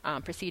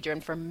procedure,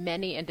 and for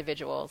many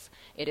individuals,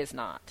 it is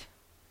not.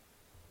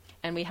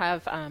 And we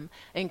have an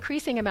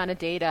increasing amount of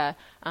data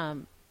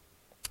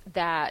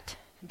that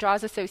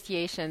draws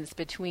associations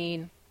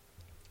between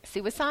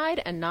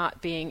suicide and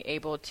not being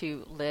able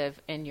to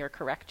live in your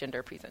correct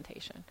gender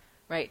presentation,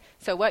 right?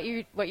 So what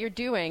you're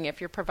doing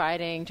if you're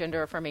providing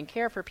gender affirming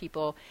care for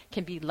people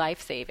can be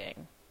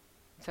life-saving.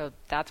 So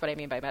that's what I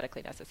mean by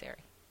medically necessary.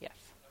 Yes.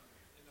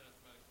 In that it's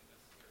medically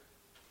necessary to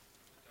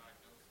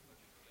diagnose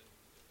somebody, but then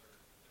is there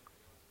anything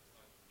else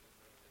besides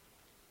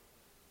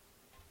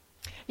gender?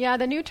 Yeah,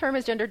 the new term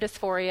is gender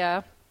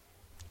dysphoria.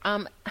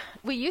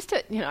 We used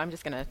to, I'm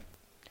just going to,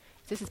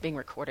 this is being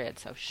recorded,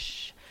 so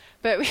shh.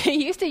 But we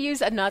used to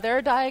use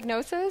another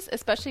diagnosis,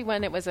 especially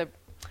when it was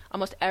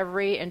almost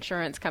every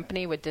insurance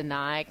company would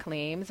deny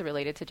claims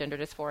related to gender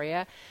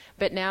dysphoria.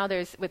 But now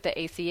there's, with the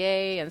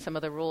ACA and some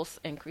of the rules,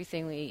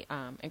 increasing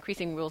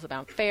rules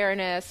about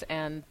fairness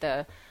and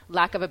the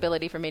lack of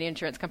ability for many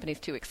insurance companies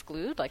to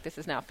exclude, like this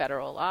is now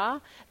federal law,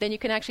 then you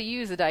can actually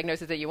use the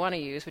diagnosis that you want to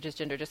use, which is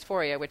gender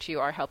dysphoria, which you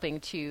are helping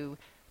to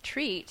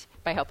treat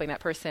by helping that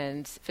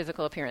person's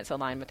physical appearance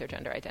align with their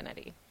gender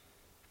identity.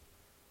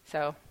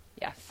 So,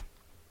 yes.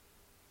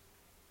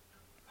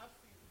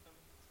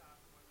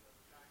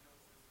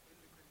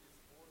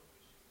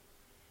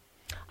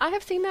 I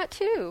have seen that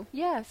too,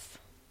 yes.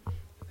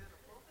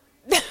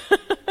 Yeah,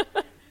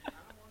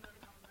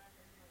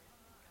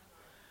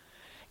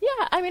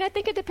 I mean, I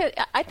think it depends.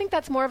 I think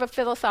that's more of a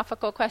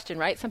philosophical question,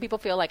 right? Some people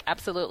feel like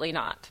absolutely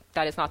not.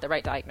 That is not the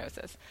right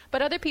diagnosis.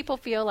 But other people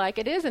feel like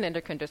it is an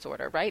endocrine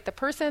disorder, right? The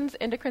person's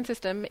endocrine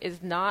system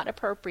is not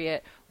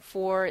appropriate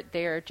for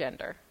their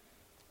gender.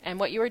 And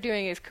what you are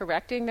doing is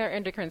correcting their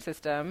endocrine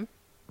system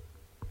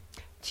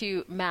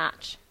to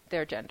match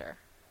their gender,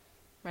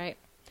 right?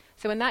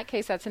 So in that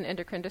case, that's an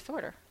endocrine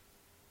disorder.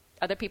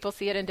 Other people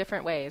see it in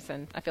different ways,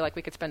 and I feel like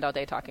we could spend all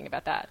day talking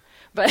about that.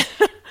 But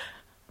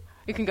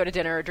you can go to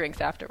dinner or drinks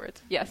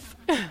afterwards. Yes.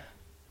 One of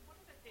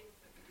the things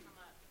that's come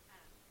up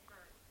for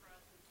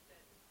us is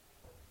that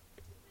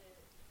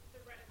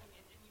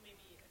and you may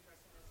be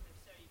addressing this, and if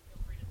so, you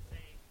feel free to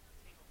say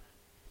table that.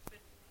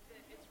 But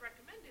it's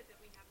recommended that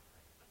we have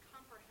a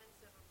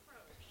comprehensive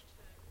approach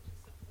to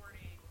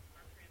supporting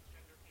our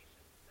transgender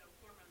patients. So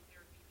hormone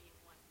therapy being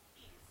one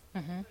piece,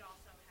 but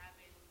also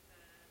having the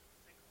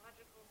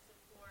psychological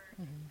support,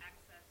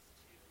 access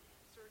to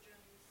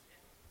surgeons, and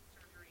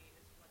surgery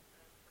is what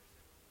the person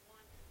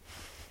wants.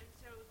 And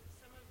so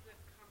some of the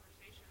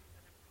conversations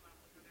that have come up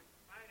with other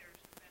providers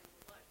have been,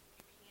 well, look, if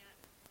you can't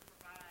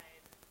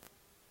provide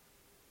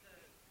the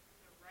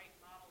right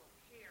model of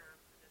care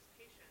for this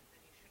patient, then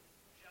you shouldn't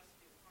just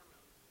do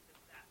hormones, because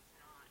that's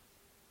not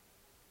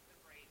the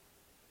right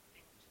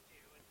thing to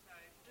do. And so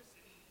I just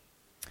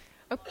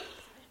Okay.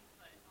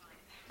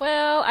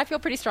 Well, I feel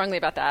pretty strongly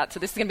about that, so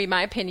this is going to be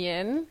my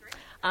opinion.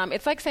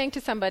 It's like saying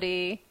to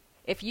somebody,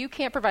 if you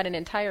can't provide an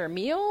entire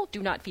meal,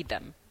 do not feed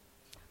them,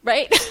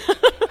 right?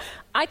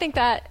 I think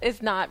that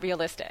is not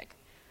realistic.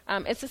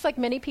 It's just like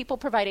many people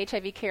provide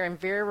HIV care in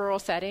very rural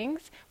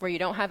settings where you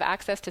don't have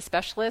access to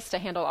specialists to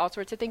handle all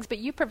sorts of things, but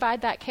you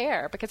provide that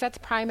care because that's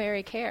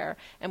primary care.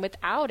 And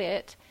without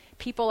it,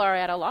 people are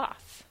at a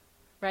loss,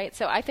 right?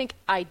 So I think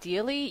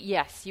ideally,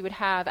 yes, you would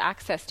have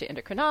access to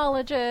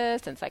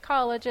endocrinologists and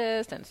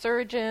psychologists and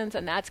surgeons,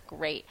 and that's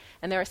great.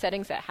 And there are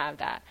settings that have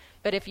that.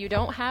 But if you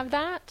don't have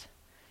that,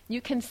 you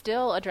can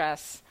still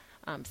address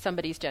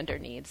somebody's gender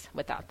needs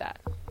without that.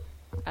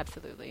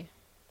 Absolutely.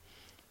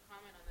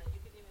 Comment on that. You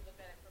could even look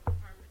at it from a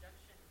harm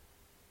reduction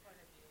point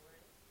of view,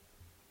 right?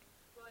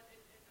 Well, and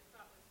the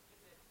thought was,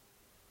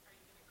 are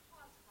you going to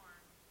cause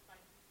harm by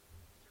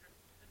sort of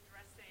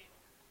addressing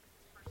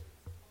this person's,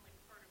 only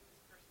part of this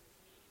person's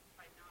needs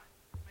by not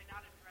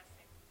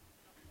addressing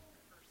the whole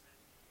person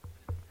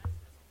as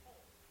a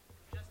whole,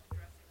 just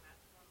addressing that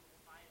one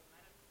little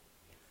biomedical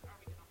piece? Are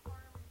we going to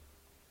harm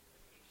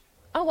the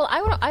patient? Oh, well,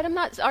 I'm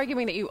not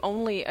arguing that you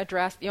only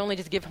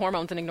just give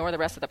hormones and ignore the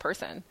rest of the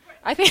person.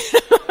 I think... I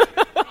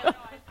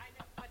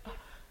know, but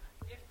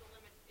if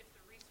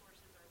the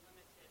resources are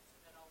limited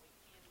so that all we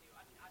can do,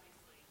 I mean,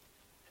 obviously,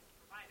 as a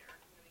provider, I'm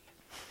going to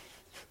use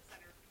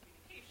patient-centered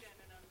communication,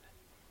 and I'm,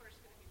 of course,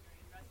 going to be very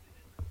invested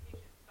in the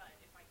patient, but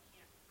if I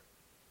can't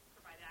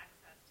provide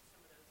access to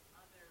some of those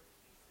other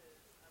pieces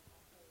of a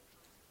whole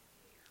person's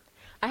care.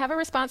 I have a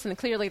response, and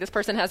clearly this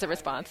person has a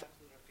response. I have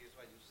to refuse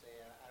what you say.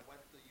 I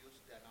want to use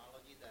the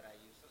analogy that I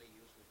usually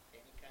use with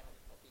any kind of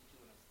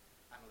opportunity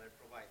another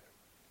provider.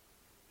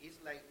 It's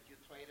like you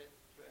try to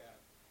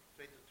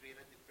treat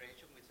a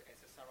depression with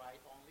SSRI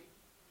only.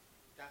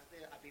 That's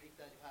the ability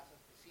that you have as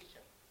a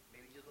physician.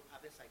 Maybe you don't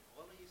have a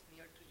psychologist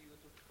near to you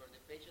to refer the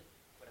patient,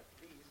 but at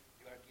least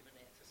you are given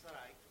an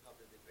SSRI to help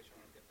the depression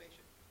of the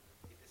patient.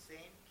 It's the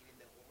same, giving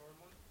the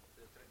hormone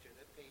to the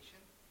transgender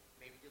patient.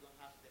 Maybe you don't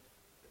have the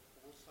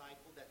full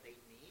cycle that they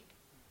need,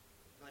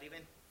 not even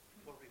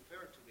for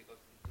refer to,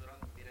 because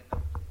you didn't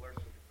know where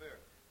to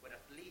refer. But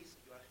at least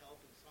you are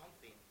helping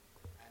something,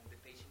 and the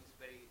patient is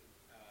very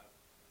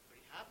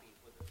happy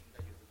with the thing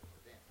that you're doing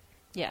for them.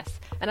 Yes.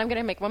 And I'm going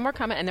to make one more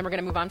comment, and then we're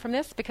going to move on from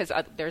this because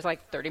there's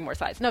like 30 more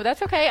slides. No,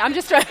 that's okay. I'm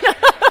just trying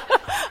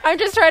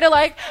to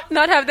like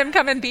not have them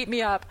come and beat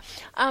me up.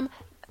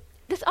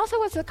 This also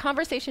was a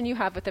conversation you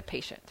have with the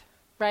patient,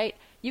 right?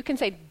 You can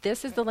say,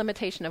 this is the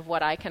limitation of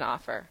what I can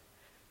offer.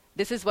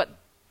 This is what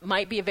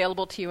might be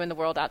available to you in the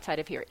world outside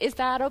of here. Is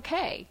that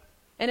okay?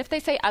 And if they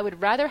say, I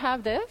would rather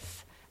have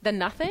this than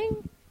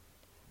nothing,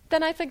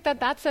 then I think that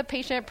that's a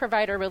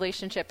patient-provider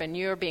relationship, and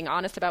you're being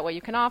honest about what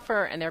you can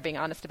offer, and they're being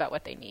honest about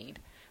what they need.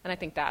 And I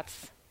think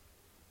that's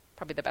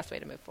probably the best way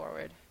to move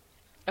forward.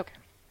 Okay.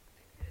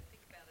 I kind of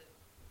think about it.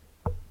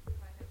 If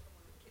I have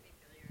someone with kidney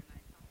failure and I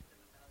talk to them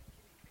about a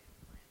kidney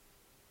transplant,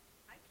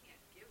 I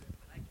can't give it,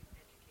 but I can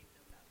educate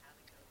them about how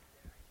to go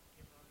there. I can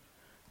give them.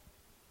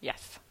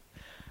 Yes.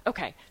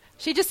 Okay.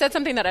 She just said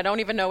something that I don't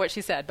even know what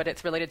she said, but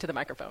it's related to the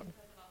microphone.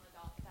 Because of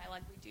all the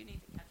dialogue, we do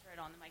need to capture it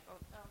on the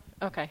microphone.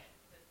 Okay.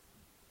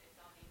 It's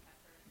all being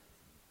captured and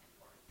it's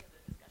important to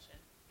the discussion.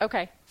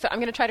 Okay. So I'm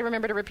going to try to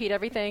remember to repeat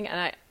everything, and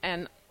Or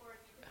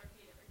if you can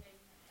repeat everything.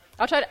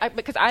 I'll try to,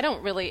 because I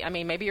don't really, I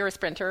mean, maybe you're a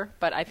sprinter,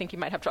 but I think you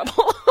might have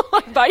trouble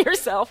by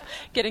yourself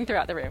getting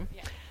throughout the room.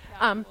 Yeah.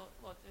 No,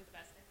 we'll do the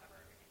best to cover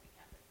everything we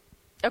can.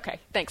 Okay,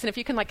 thanks. And if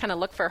you can like kind of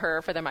look for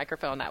her for the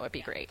microphone, that would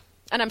be great.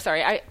 And I'm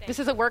sorry, this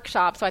is a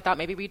workshop, so I thought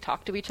maybe we'd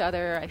talk to each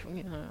other. I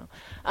don't know.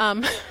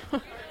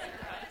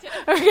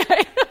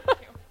 Okay.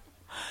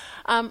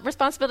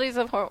 Responsibilities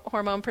of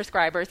hormone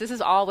prescribers. This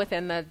is all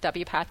within the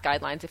WPATH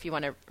guidelines if you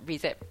want to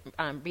read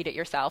it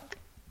yourself.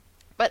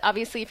 But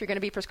obviously, if you're going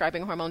to be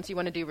prescribing hormones, you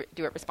want to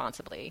do it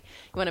responsibly.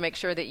 You want to make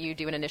sure that you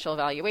do an initial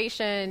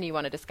evaluation. You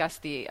want to discuss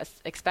the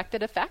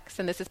expected effects.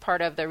 And this is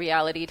part of the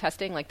reality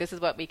testing. Like, this is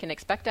what we can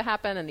expect to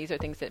happen, and these are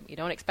things that we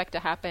don't expect to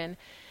happen.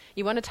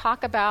 You want to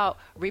talk about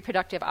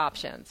reproductive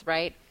options,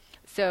 right?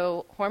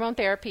 So hormone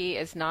therapy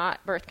is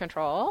not birth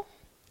control.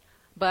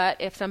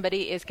 But if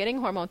somebody is getting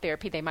hormone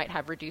therapy, they might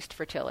have reduced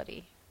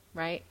fertility,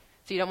 right?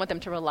 So you don't want them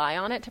to rely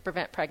on it to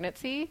prevent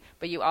pregnancy,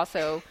 but you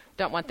also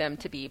don't want them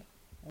to be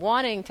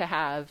wanting to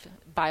have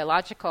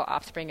biological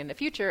offspring in the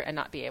future and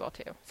not be able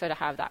to. So to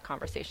have that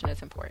conversation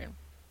is important.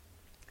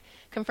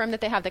 Confirm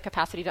that they have the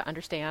capacity to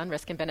understand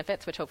risk and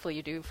benefits, which hopefully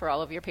you do for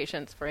all of your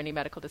patients for any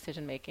medical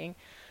decision making.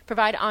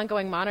 Provide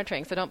ongoing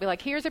monitoring. So don't be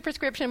like, here's a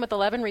prescription with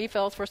 11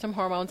 refills for some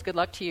hormones. Good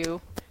luck to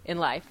you in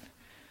life.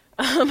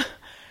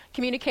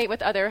 Communicate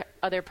with other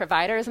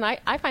providers. And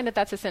I find that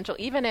that's essential,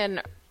 even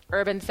in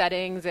urban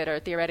settings that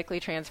are theoretically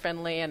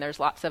trans-friendly, and there's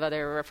lots of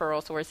other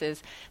referral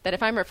sources, that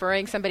if I'm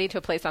referring somebody to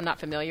a place I'm not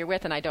familiar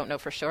with and I don't know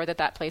for sure that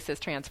that place is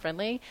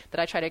trans-friendly,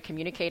 that I try to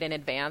communicate in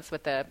advance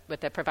with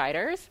the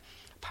providers.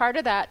 Part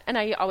of that, and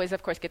I always,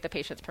 of course, get the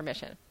patient's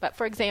permission. But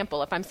for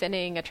example, if I'm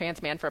sending a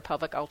trans man for a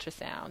pelvic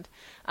ultrasound,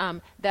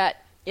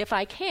 that if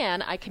I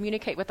can, I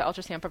communicate with the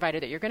ultrasound provider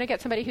that you're going to get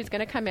somebody who's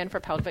going to come in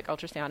for pelvic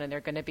ultrasound and they're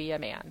going to be a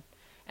man.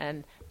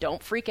 And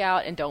don't freak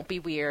out and don't be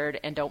weird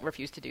and don't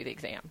refuse to do the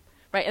exam.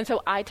 right? And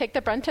so I take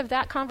the brunt of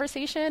that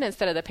conversation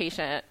instead of the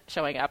patient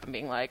showing up and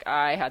being like,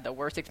 I had the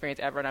worst experience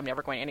ever and I'm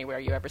never going anywhere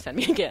you ever send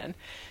me again.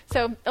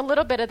 So a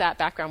little bit of that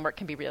background work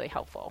can be really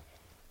helpful.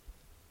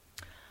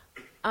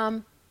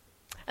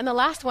 And the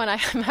last one, I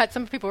had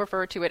some people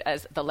refer to it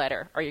as the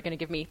letter. Are you going to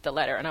give me the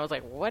letter? And I was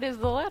like, what is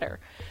the letter?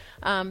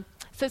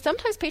 So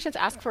sometimes patients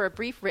ask for a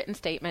brief written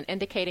statement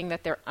indicating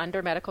that they're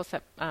under medical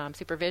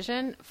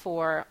supervision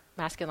for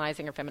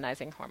masculinizing or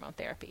feminizing hormone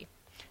therapy.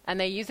 And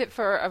they use it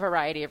for a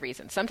variety of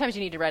reasons. Sometimes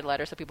you need to write a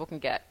letter so people can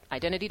get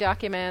identity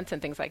documents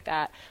and things like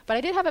that. But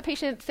I did have a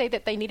patient say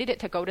that they needed it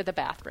to go to the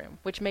bathroom,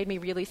 which made me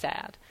really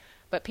sad.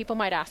 But people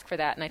might ask for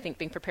that, and I think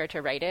being prepared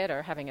to write it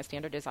or having a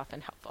standard is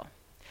often helpful.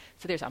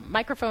 So there's a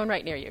microphone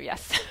right near you,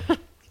 yes.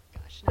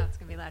 Gosh, now it's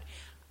going to be loud.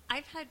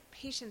 I've had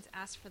patients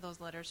ask for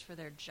those letters for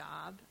their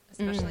job,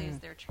 especially as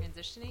they're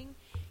transitioning.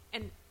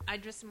 And I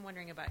just am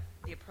wondering about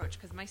the approach,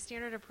 because my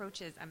standard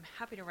approach is I'm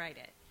happy to write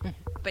it.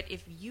 But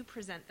if you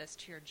present this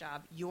to your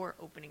job, you're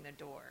opening the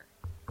door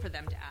for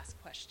them to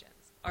ask questions.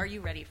 Are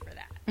you ready for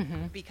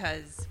that?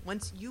 Because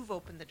once you've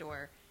opened the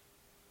door,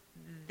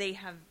 they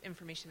have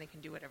information they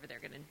can do whatever they're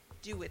going to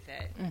do with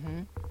it,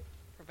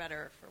 for better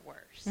or for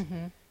worse.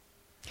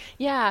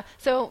 Yeah,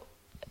 so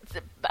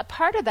a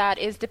part of that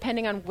is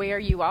depending on where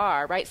you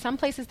are, right? Some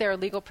places there are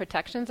legal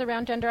protections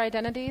around gender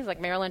identities, like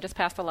Maryland just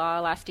passed a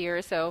law last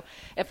year, so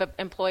if an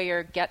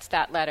employer gets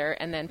that letter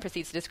and then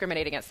proceeds to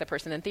discriminate against the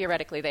person, then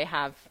theoretically they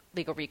have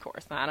legal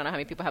recourse. Now, I don't know how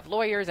many people have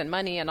lawyers and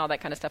money and all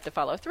that kind of stuff to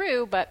follow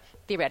through, but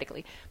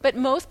theoretically. But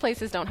most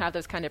places don't have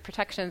those kind of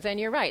protections, and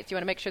you're right, so you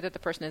want to make sure that the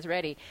person is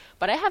ready.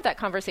 But I have that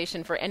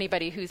conversation for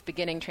anybody who's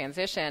beginning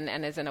transition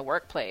and is in a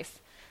workplace,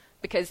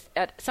 because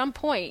at some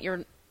point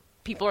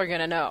people are going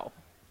to know,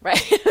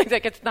 right?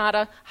 Like it's not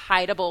a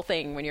hideable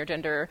thing when your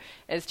gender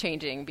is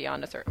changing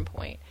beyond a certain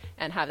point,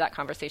 and have that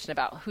conversation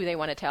about who they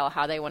want to tell,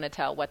 how they want to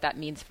tell, what that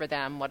means for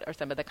them, what are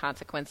some of the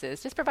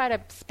consequences. Just provide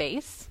a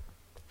space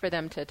for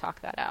them to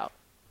talk that out.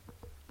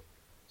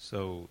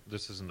 So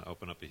this isn't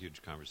open up a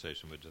huge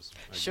conversation, but just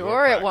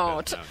sure it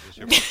won't.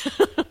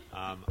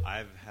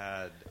 I've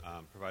had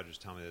providers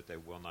tell me that they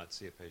will not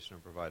see a patient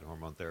or provide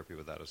hormone therapy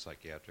without a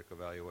psychiatric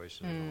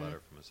evaluation and a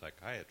letter from a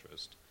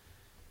psychiatrist.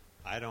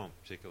 I don't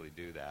particularly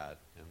do that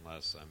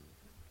unless I'm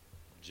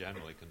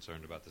generally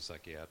concerned about the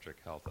psychiatric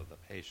health of the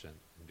patient,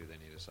 and do they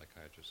need a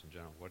psychiatrist in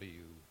general? What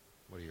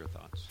are your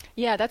thoughts?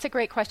 Yeah, that's a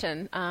great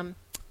question. I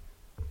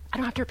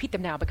don't have to repeat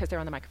them now because they're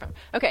on the microphone.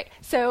 Okay,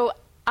 so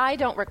I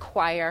don't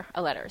require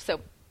a letter. So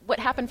what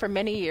happened for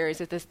many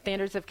years is the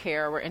standards of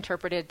care were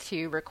interpreted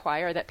to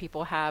require that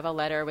people have a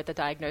letter with a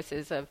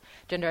diagnosis of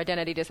gender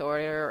identity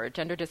disorder or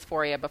gender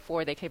dysphoria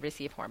before they could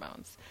receive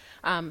hormones.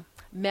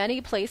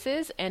 Many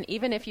places, and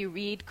even if you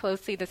read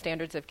closely the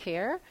standards of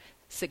care,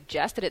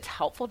 suggest that it's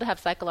helpful to have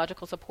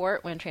psychological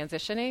support when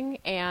transitioning.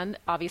 And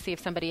obviously, if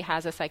somebody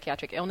has a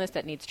psychiatric illness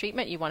that needs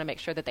treatment, you want to make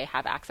sure that they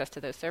have access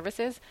to those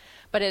services.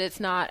 But it's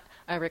not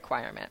a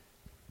requirement.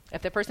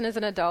 If the person is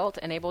an adult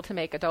and able to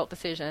make adult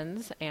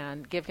decisions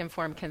and give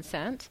informed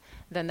consent,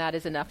 then that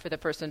is enough for the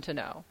person to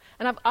know.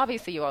 And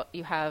obviously,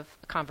 you have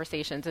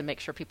conversations and make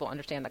sure people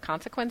understand the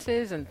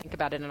consequences and think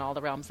about it in all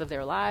the realms of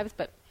their lives.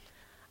 But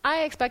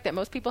I expect that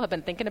most people have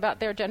been thinking about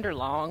their gender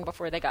long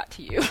before they got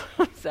to you.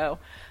 So,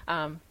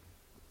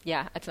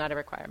 yeah, it's not a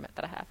requirement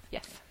that I have.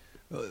 Yes.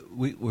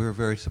 We're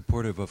very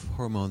supportive of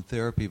hormone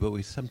therapy, but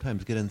we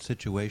sometimes get in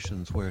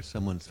situations where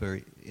someone's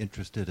very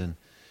interested in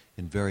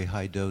very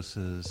high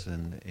doses,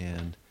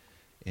 and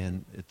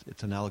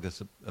it's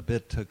analogous a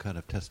bit to kind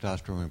of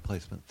testosterone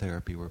replacement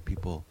therapy, where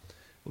people,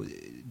 we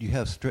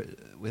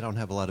don't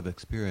have a lot of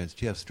experience.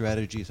 Do you have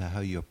strategies on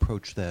how you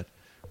approach that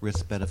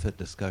risk-benefit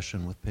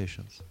discussion with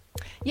patients?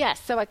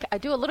 Yes, so I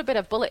do a little bit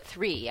of bullet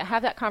 3. I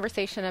have that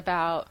conversation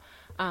about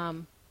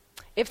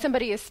if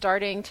somebody is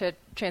starting to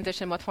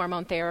transition with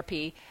hormone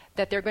therapy,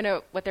 that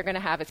what they're gonna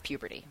have is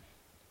puberty,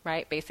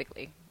 right?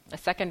 Basically, a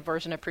second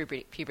version of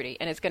puberty,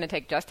 and it's going to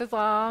take just as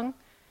long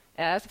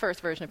as the first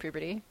version of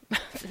puberty,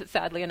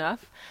 sadly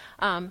enough,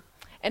 and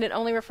it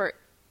only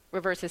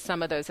reverses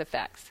some of those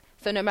effects.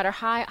 So no matter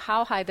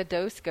how high the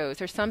dose goes,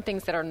 there's some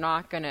things that are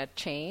not going to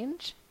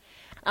change.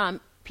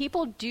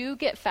 People do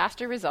get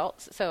faster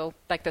results, so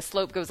like the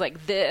slope goes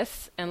like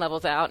this and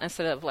levels out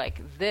instead of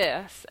like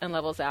this and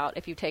levels out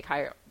if you take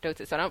higher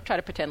doses. So don't try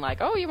to pretend like,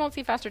 oh, you won't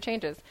see faster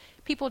changes.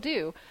 People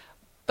do,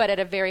 but at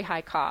a very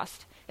high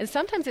cost. And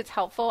sometimes it's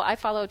helpful. I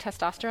follow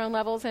testosterone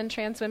levels in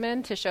trans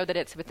women to show that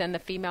it's within the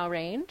female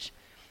range.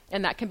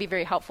 And that can be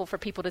very helpful for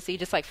people to see,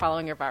 just like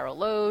following your viral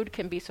load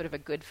can be sort of a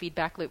good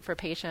feedback loop for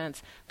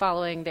patients,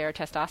 following their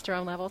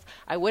testosterone levels.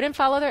 I wouldn't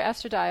follow their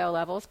estradiol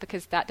levels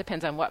because that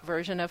depends on what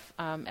version of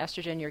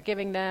estrogen you're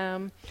giving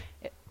them.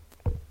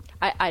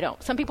 I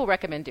don't. Some people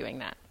recommend doing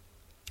that.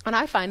 And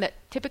I find that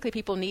typically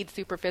people need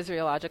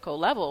superphysiological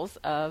levels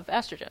of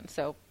estrogen.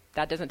 So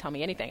that doesn't tell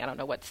me anything. I don't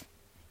know what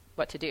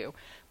to do.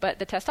 But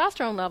the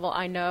testosterone level,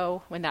 I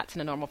know when that's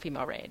in a normal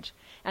female range.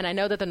 And I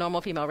know that the normal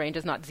female range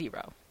is not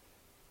 0,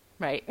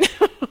 right?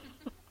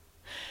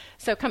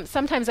 So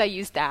sometimes I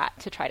use that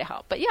to try to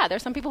help. But yeah,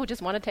 there's some people who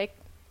just want to take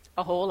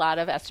a whole lot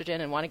of estrogen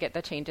and want to get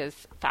the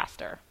changes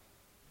faster.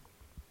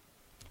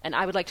 And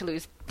I would like to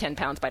lose 10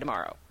 pounds by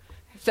tomorrow.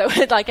 So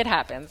it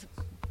happens.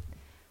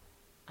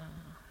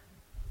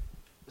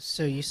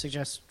 So you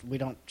suggest we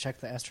don't check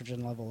the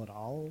estrogen level at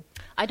all?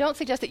 I don't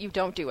suggest that you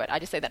don't do it. I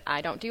just say that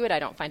I don't do it. I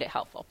don't find it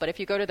helpful. But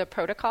if you go to the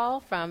protocol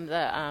from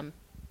the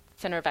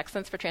Center of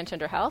Excellence for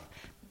Transgender Health,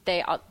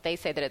 they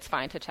say that it's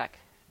fine to check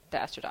the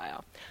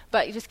estradiol.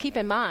 But you just keep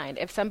in mind,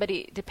 if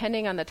somebody,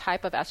 depending on the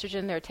type of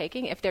estrogen they're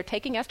taking, if they're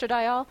taking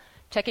estradiol,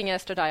 checking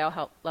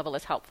estradiol level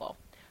is helpful.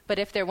 But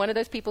if they're one of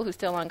those people who's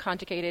still on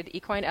conjugated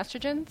equine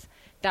estrogens,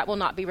 that will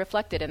not be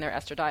reflected in their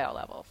estradiol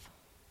levels.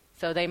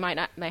 So they might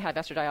have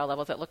estradiol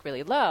levels that look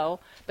really low,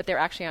 but they're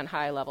actually on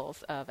high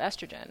levels of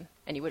estrogen,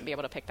 and you wouldn't be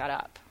able to pick that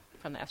up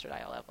from the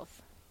estradiol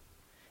levels.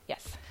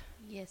 Yes?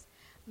 Yes.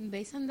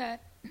 Based on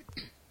that,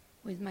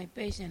 with my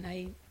patient,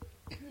 I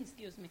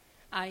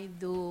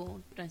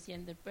do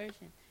transgender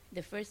person.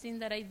 The first thing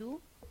that I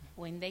do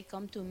when they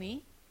come to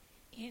me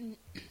in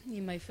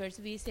my first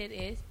visit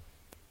is,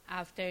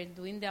 after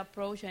doing the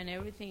approach and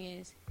everything,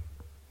 is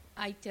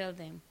I tell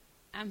them,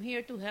 I'm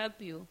here to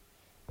help you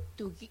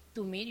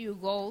to meet your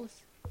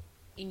goals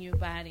in your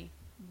body,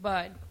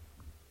 but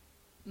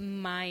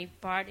my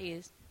part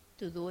is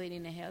to do it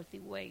in a healthy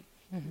way.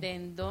 Mm-hmm.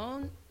 Then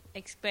don't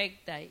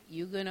expect that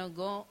you're gonna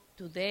go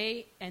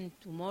today and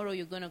tomorrow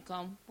you're gonna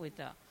come with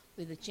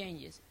the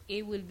changes.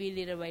 It will be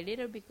little by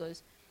little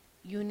because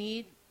you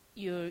need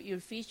your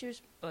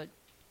features, but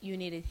you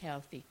need it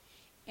healthy.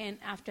 And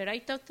after I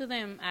talk to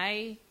them,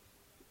 I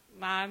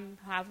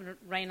have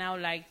right now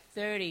like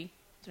 30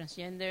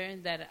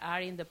 transgender that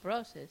are in the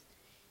process.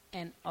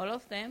 And all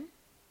of them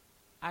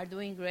are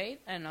doing great,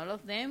 and all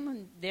of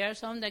them, there are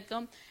some that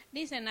come,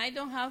 listen, I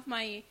don't have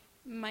my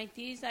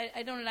teeth,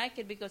 I don't like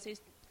it because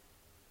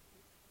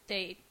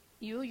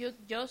you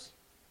just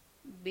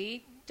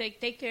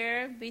take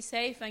care, be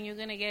safe, and you're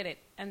going to get it.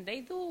 And they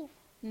do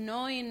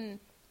know in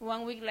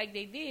 1 week like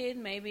they did,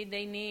 maybe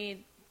they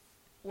need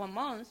 1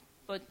 month,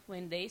 but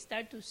when they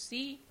start to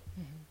see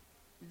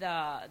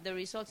the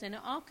results, and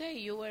okay,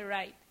 you were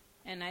right,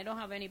 and I don't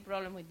have any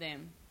problem with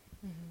them.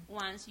 Mm-hmm.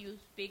 Once you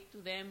speak to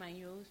them and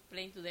you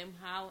explain to them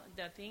how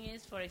the thing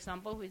is, for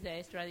example, with the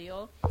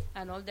estradiol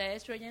and all the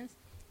estrogens,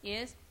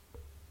 is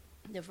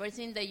the first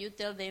thing that you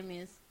tell them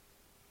is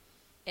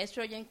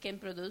estrogen can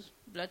produce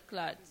blood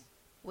clots.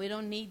 We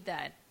don't need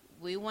that.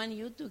 We want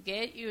you to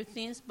get your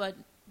things, but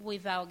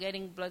without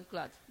getting blood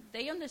clots.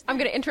 They understand. I'm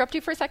going to interrupt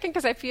you for a second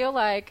because I feel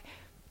like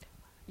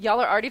y'all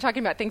are already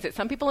talking about things that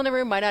some people in the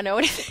room might not know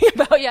anything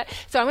about yet.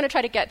 So I'm going to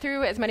try to get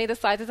through as many of the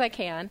slides as I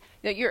can.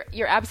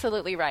 You're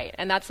absolutely right.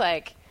 And that's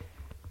like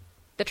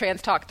the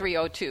Trans Talk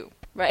 302,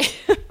 right?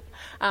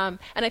 And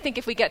I think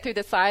if we get through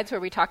the slides where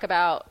we talk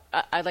about,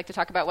 I'd like to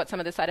talk about what some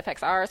of the side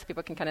effects are so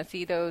people can kind of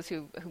see those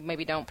who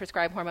maybe don't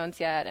prescribe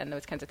hormones yet and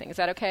those kinds of things. Is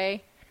that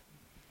okay?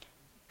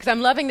 Because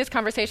I'm loving this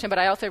conversation, but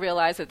I also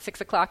realize that 6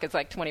 o'clock is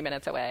like 20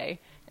 minutes away.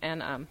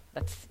 And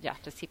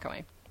just keep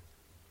going.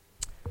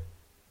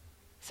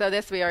 So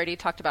we already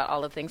talked about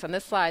all of the things on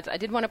this slide. I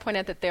did want to point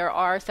out that there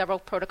are several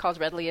protocols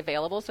readily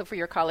available. So for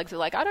your colleagues who are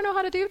like, I don't know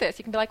how to do this,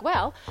 you can be like,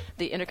 well,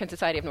 the Endocrine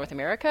Society of North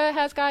America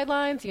has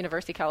guidelines,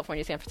 University of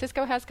California, San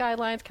Francisco has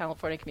guidelines,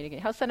 California Community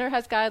Health Center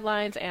has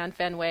guidelines, and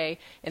Fenway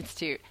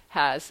Institute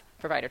has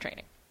provider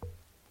training.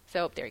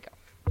 So there you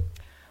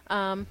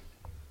go.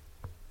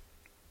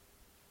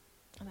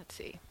 Let's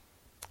see.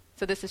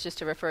 So this is just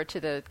to refer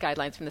to the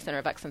guidelines from the Center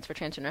of Excellence for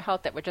Transgender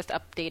Health that were just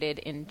updated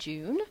in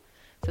June.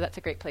 So that's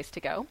a great place to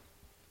go.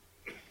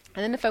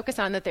 And then to focus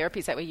on the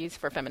therapies that we use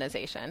for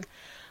feminization.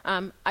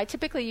 I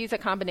typically use a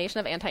combination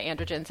of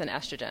anti-androgens and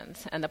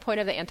estrogens. And the point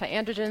of the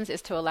anti-androgens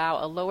is to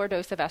allow a lower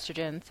dose of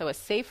estrogen, so a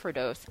safer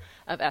dose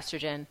of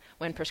estrogen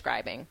when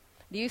prescribing.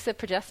 The use of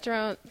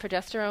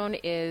progesterone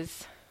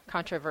is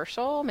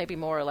controversial, maybe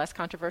more or less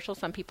controversial.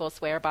 Some people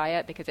swear by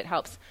it because it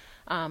helps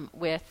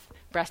with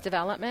breast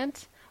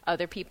development.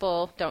 Other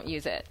people don't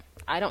use it.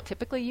 I don't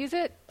typically use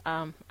it.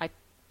 I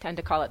tend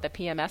to call it the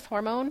PMS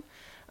hormone.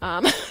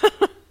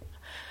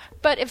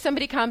 But if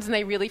somebody comes and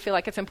they really feel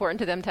like it's important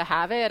to them to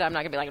have it, I'm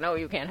not going to be like, no,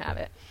 you can't have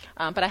it.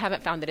 But I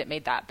haven't found that it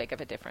made that big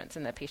of a difference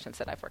in the patients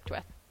that I've worked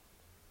with.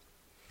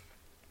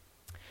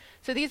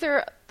 So these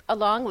are a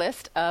long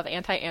list of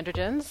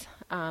anti-androgens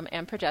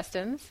and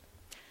progestins.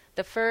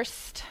 The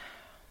first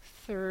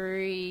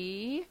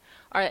 3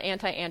 are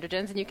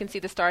anti-androgens, and you can see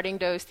the starting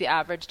dose, the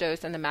average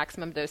dose, and the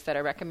maximum dose that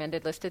are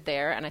recommended listed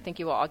there. And I think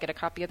you will all get a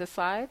copy of the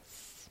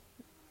slides.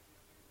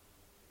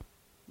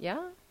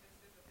 Yeah?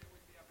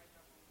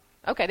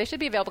 Okay, they should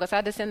be available because I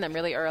had to send them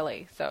really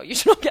early, so you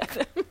should all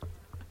get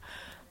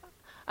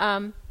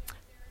them.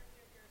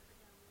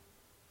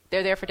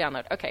 They're there for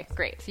download. Okay,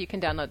 great. So you can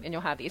download and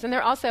you'll have these. And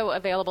they're also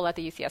available at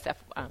the UCSF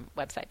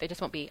website. They just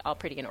won't be all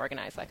pretty and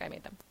organized like I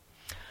made them.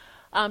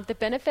 The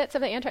benefits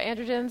of the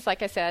anti-androgens,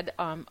 like I said,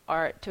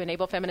 are to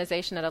enable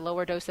feminization at a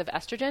lower dose of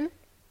estrogen.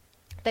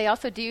 They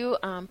also do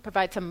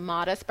provide some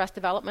modest breast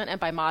development, and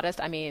by modest,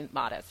 I mean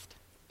modest.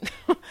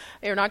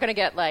 You're not going to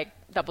get like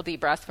double D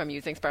breasts from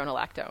using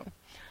spironolactone.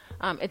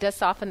 It does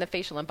soften the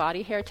facial and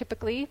body hair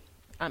typically.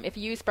 If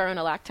you use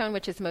spironolactone,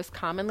 which is most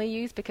commonly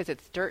used because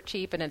it's dirt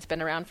cheap and it's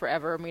been around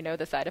forever and we know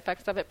the side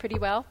effects of it pretty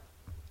well,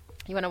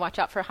 you want to watch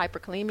out for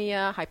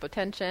hyperkalemia,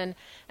 hypotension,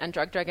 and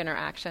drug-drug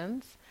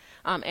interactions.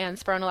 And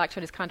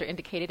spironolactone is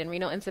contraindicated in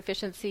renal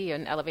insufficiency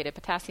and elevated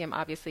potassium,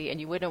 obviously, and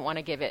you wouldn't want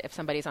to give it if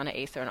somebody's on an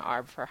ACE or an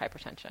ARB for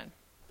hypertension.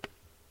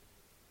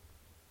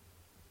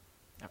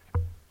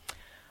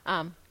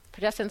 Okay.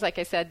 Progestins, like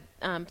I said,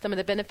 some of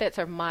the benefits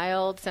are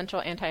mild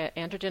central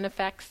anti-androgen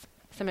effects,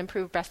 some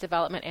improved breast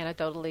development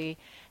anecdotally,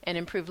 and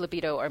improved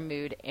libido or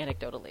mood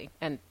anecdotally.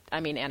 And I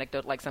mean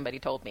anecdote like somebody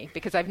told me,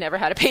 because I've never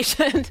had a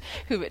patient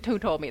who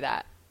told me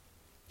that.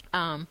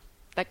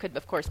 That could,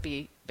 of course,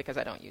 be because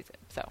I don't use it.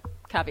 So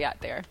caveat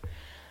there.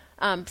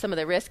 Some of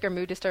the risk are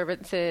mood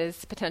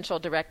disturbances, potential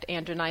direct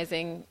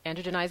androgenizing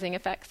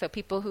effects. So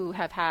people who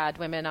have had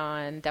women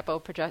on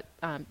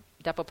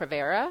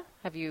Depo-Provera,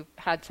 have you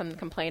had some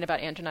complaint about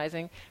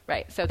androgenizing?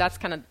 Right. So that's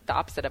kind of the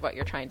opposite of what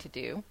you're trying to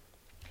do.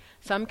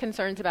 Some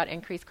concerns about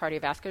increased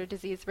cardiovascular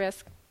disease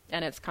risk,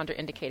 and it's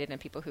contraindicated in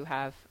people who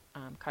have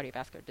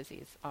cardiovascular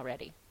disease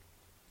already.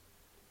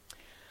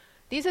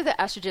 These are the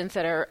estrogens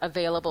that are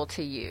available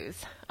to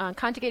use.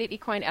 Conjugated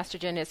equine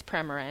estrogen is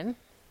Premarin.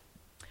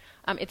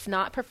 It's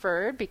not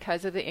preferred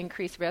because of the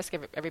increased risk.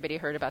 Everybody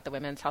heard about the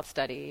Women's Health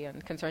Study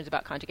and concerns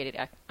about conjugated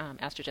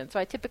estrogen. So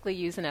I typically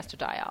use an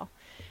estradiol.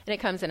 And it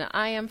comes in an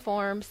IM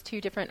forms, 2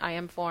 different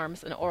IM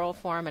forms, an oral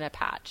form, and a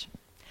patch.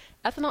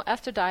 Ethinyl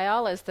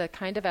estradiol is the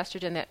kind of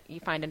estrogen that you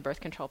find in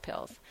birth control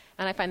pills.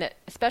 And I find that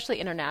especially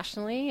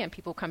internationally, and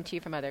people come to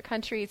you from other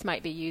countries,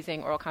 might be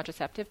using oral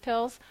contraceptive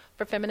pills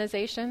for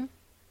feminization.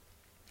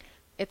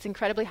 It's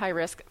incredibly high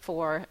risk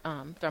for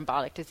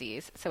thrombotic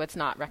disease, so it's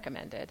not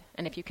recommended.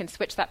 And if you can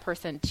switch that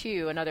person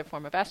to another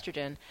form of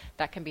estrogen,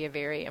 that can be a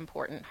very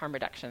important harm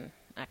reduction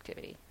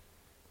activity.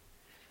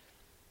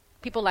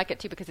 People like it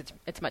too because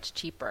it's much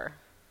cheaper,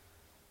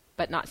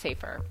 but not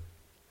safer.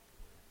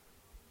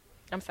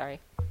 I'm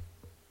sorry.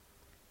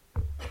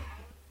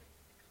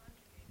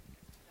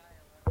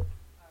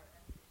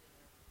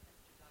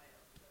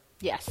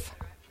 Yes.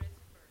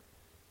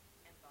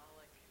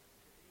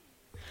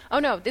 Oh,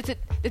 no,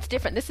 it's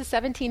different. This is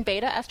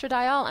 17-beta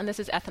estradiol, and this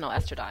is ethinyl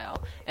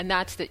estradiol. And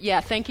that's the,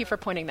 yeah, thank you for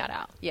pointing that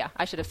out. Yeah,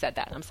 I should have said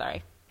that. I'm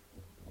sorry.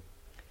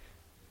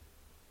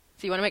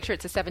 So you want to make sure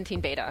it's a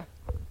 17-beta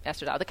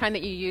estradiol, the kind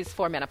that you use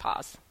for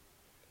menopause.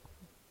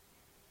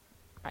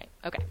 Right,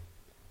 okay.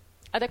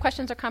 Other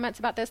questions or comments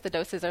about this? The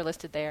doses are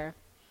listed there.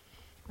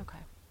 Okay.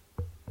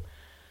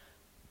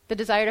 The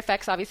desired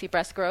effects, obviously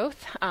breast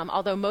growth,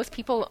 although most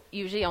people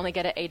usually only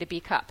get an A to B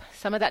cup.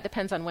 Some of that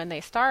depends on when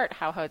they start,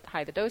 how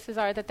high the doses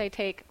are that they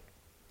take,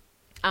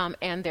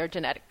 and their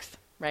genetics,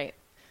 right?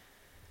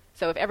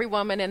 So if every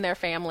woman in their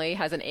family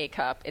has an A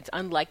cup, it's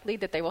unlikely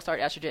that they will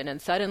start estrogen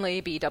and suddenly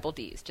be double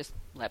Ds. Just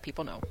let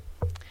people know.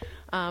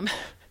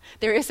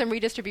 There is some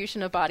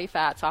redistribution of body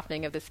fat,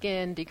 softening of the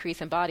skin, decrease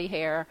in body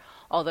hair,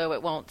 although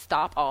it won't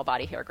stop all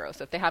body hair growth.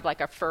 So if they have like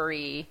a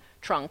furry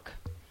trunk,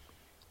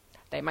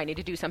 they might need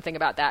to do something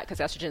about that because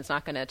estrogen is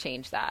not going to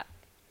change that.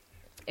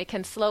 It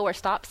can slow or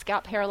stop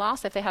scalp hair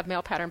loss if they have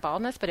male pattern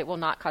baldness, but it will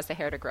not cause the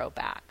hair to grow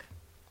back.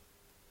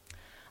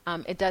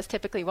 It does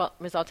typically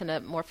result in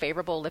a more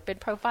favorable lipid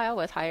profile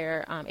with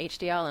higher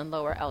HDL and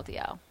lower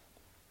LDL.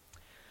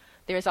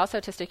 There is also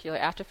testicular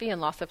atrophy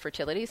and loss of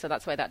fertility, so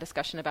that's why that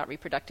discussion about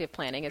reproductive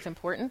planning is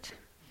important.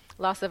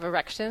 Loss of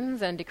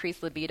erections and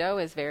decreased libido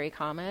is very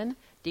common.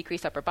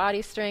 Decreased upper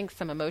body strength,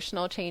 some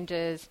emotional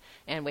changes,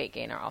 and weight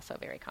gain are also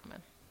very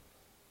common.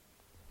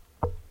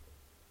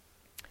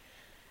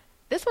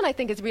 This one I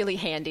think is really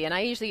handy, and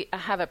I usually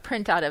have a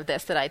printout of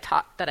this that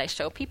I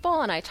show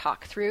people and I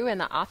talk through in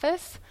the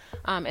office,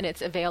 and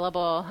it's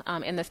available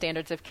in the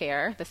Standards of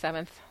Care, the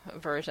 7th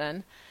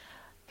version,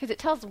 because it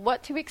tells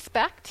what to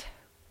expect,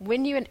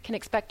 when you can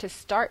expect to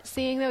start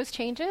seeing those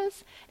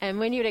changes, and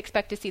when you'd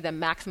expect to see the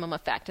maximum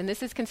effect. And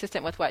this is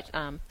consistent with what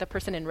the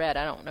person in red,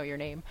 I don't know your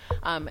name,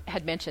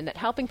 had mentioned, that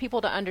helping people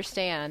to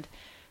understand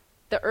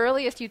the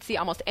earliest you'd see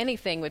almost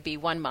anything would be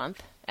 1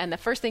 month, and the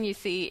first thing you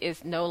see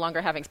is no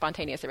longer having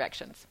spontaneous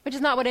erections, which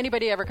is not what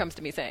anybody ever comes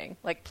to me saying.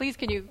 Like, please,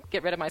 can you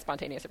get rid of my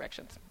spontaneous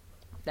erections?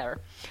 Never.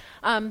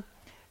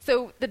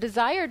 So the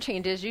desired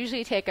changes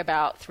usually take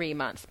about 3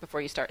 months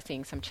before you start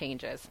seeing some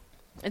changes,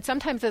 and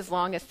sometimes as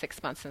long as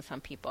 6 months in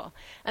some people.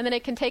 And then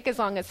it can take as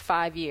long as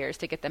 5 years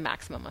to get the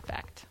maximum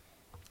effect.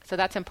 So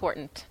that's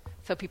important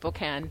so people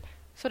can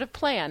sort of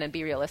plan and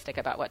be realistic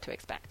about what to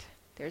expect.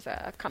 There's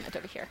a comment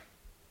over here.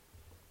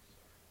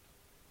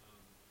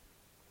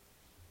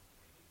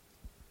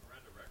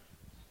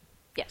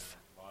 Yes.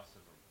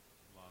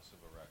 Loss of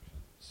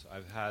erections.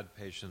 I've had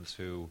patients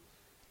who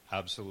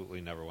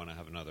absolutely never want to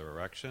have another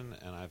erection,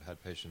 and I've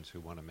had patients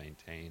who want to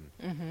maintain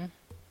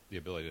the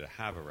ability to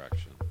have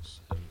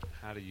erections. And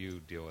how do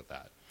you deal with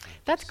that?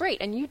 That's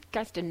great. And you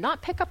guys did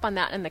not pick up on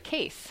that in the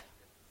case.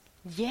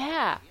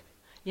 Yeah.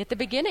 At the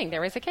beginning,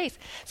 there is a case.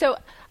 So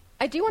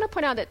I do want to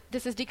point out that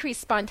this is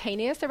decreased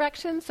spontaneous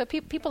erections. So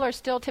people are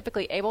still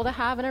typically able to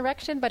have an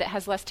erection, but it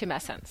has less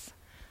tumescence.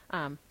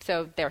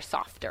 So they're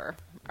softer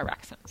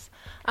erections.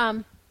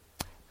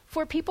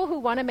 For people who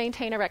want to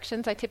maintain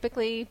erections, I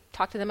typically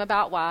talk to them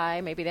about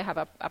why. Maybe they have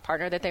a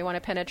partner that they want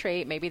to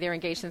penetrate. Maybe they're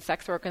engaged in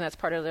sex work and that's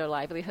part of their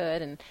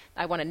livelihood. And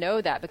I want to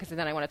know that because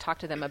then I want to talk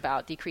to them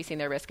about decreasing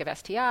their risk of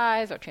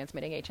STIs or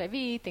transmitting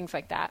HIV, things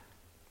like that.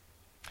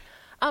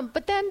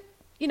 But then,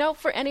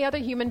 for any other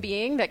human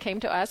being that came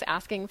to us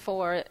asking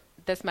for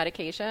this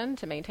medication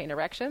to maintain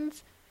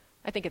erections,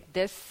 I think at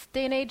this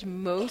day and age,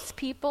 most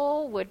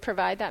people would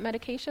provide that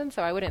medication.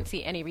 So I wouldn't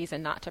see any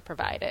reason not to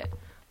provide it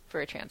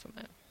for a trans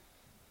woman.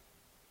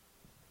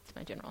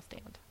 My general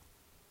stand.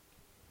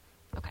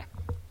 Okay.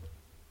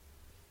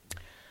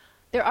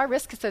 There are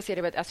risks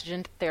associated with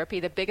estrogen therapy,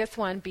 the biggest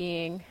one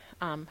being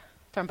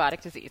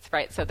thrombotic disease,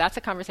 right? So that's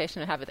a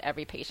conversation I have with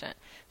every patient.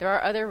 There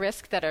are other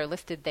risks that are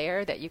listed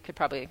there that you could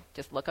probably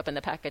just look up in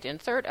the package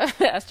insert of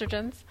the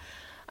estrogens.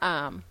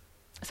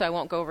 So I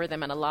won't go over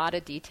them in a lot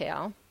of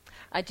detail.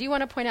 I do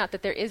want to point out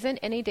that there isn't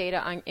any data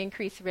on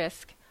increased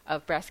risk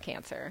of breast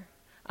cancer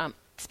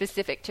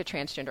specific to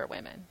transgender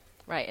women.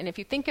 Right, and if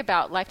you think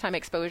about lifetime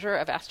exposure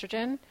of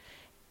estrogen,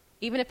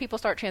 even if people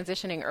start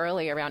transitioning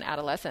early around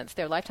adolescence,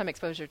 their lifetime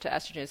exposure to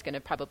estrogen is going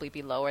to probably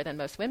be lower than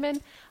most women,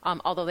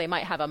 although they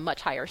might have a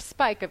much higher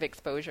spike of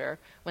exposure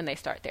when they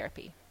start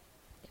therapy.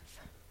 Yes.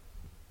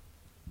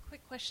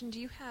 Quick question. Do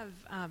you have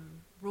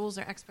rules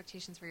or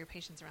expectations for your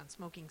patients around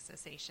smoking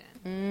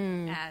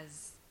cessation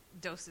as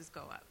doses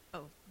go up?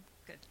 Oh,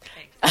 good.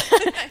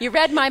 Thanks. You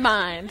read my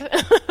mind.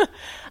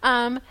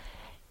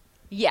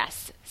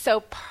 Yes. So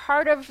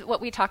part of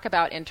what we talk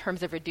about in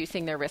terms of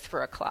reducing their risk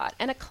for a clot,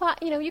 and a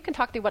clot, you can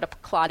talk through what a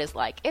clot is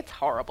like. It's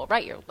horrible,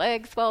 right? Your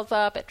leg swells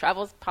up. It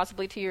travels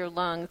possibly to your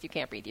lungs. You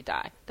can't breathe. You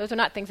die. Those are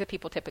not things that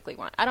people typically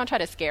want. I don't try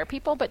to scare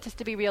people, but just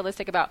to be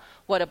realistic about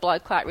what a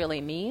blood clot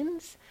really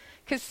means.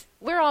 Because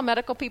we're all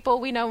medical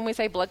people. We know when we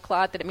say blood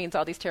clot that it means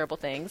all these terrible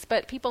things.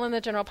 But people in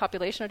the general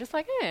population are just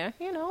like, a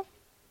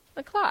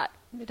clot.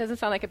 It doesn't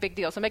sound like a big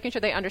deal. So making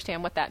sure they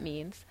understand what that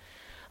means.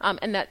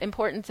 And that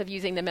importance of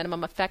using the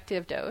minimum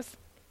effective dose.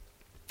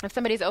 If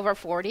somebody's over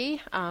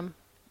 40,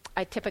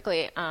 I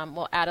typically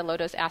will add a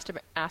low-dose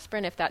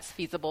aspirin if that's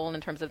feasible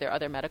in terms of their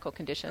other medical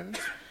conditions.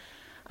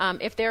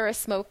 If they're a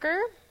smoker,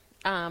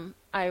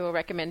 I will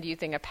recommend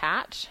using a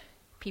patch.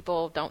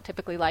 People don't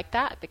typically like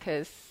that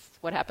because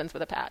what happens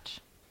with a patch?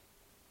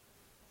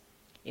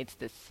 It's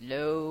the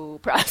slow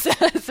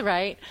process,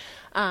 right?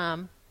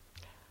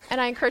 And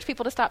I encourage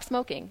people to stop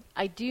smoking.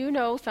 I do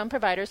know some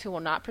providers who will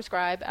not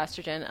prescribe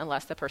estrogen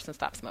unless the person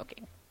stops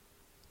smoking.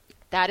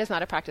 That is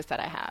not a practice that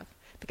I have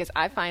because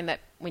I find that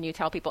when you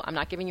tell people I'm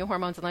not giving you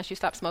hormones unless you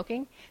stop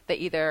smoking, they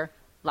either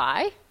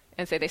lie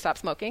and say they stop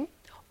smoking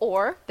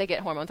or they get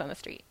hormones on the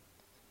street.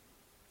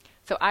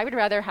 So I would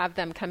rather have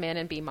them come in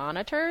and be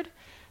monitored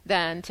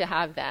than to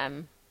have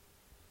them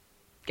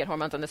get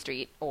hormones on the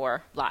street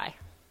or lie.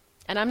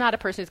 And I'm not a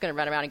person who's going to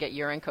run around and get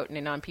urine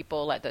coating on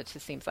people. That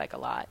just seems like a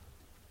lot.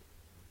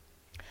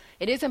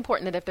 It is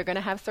important that if they're going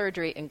to have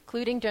surgery,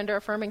 including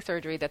gender-affirming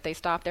surgery, that they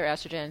stop their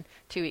estrogen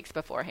 2 weeks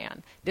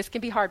beforehand. This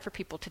can be hard for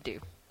people to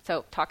do.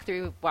 So talk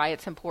through why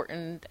it's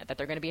important that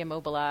they're going to be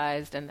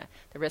immobilized and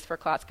the risk for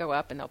clots go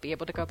up and they'll be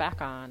able to go back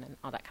on and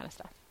all that kind of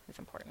stuff is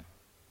important.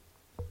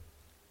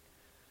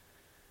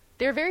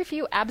 There are very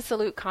few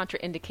absolute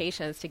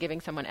contraindications to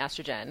giving someone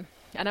estrogen.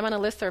 And I'm on a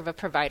listserv of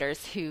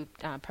providers who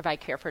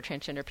provide care for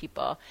transgender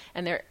people.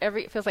 And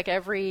it feels like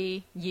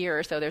every year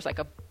or so there's like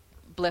a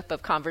blip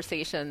of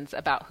conversations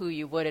about who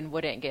you would and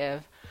wouldn't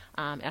give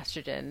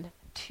estrogen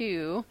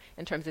to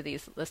in terms of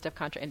these list of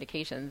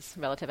contraindications,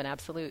 relative and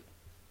absolute.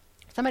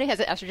 If somebody has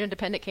an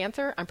estrogen-dependent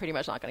cancer, I'm pretty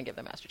much not going to give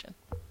them estrogen,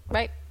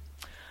 right?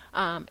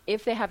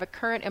 If they have a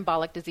current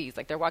embolic disease,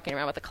 like they're walking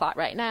around with a clot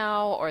right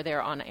now or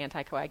they're on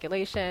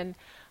anticoagulation,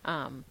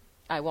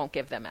 I won't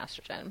give them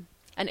estrogen.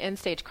 An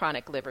end-stage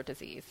chronic liver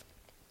disease.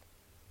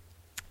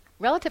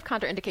 Relative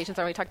contraindications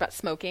are when we talked about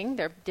smoking.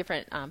 There are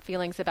different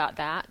feelings about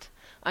that.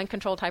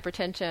 Uncontrolled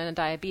hypertension and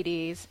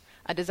diabetes.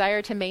 A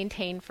desire to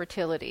maintain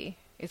fertility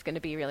is going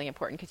to be really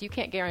important because you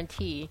can't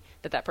guarantee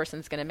that that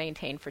person's going to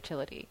maintain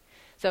fertility.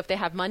 So if they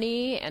have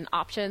money and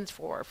options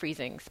for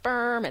freezing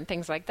sperm and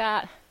things like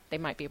that, they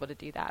might be able to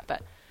do that.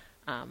 But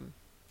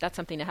that's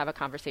something to have a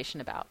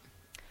conversation about.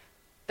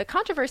 The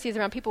controversy is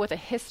around people with a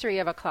history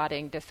of a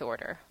clotting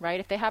disorder, right?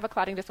 If they have a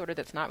clotting disorder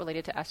that's not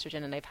related to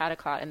estrogen and they've had a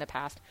clot in the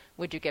past,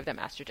 would you give them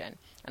estrogen?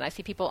 And I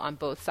see people on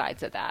both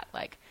sides of that,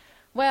 like,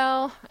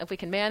 well, if we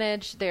can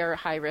manage their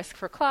high risk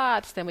for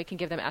clots, then we can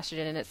give them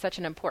estrogen, and it's such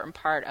an important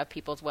part of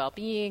people's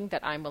well-being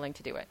that I'm willing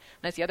to do it.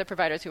 And I see other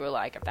providers who are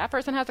like, if that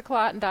person has a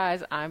clot and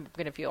dies, I'm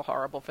going to feel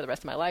horrible for the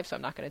rest of my life, so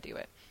I'm not going to do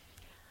it.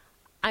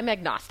 I'm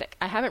agnostic.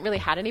 I haven't really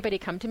had anybody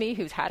come to me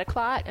who's had a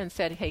clot and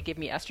said, hey, give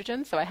me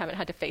estrogen, so I haven't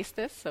had to face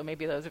this, so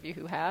maybe those of you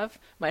who have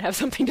might have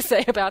something to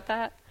say about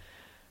that.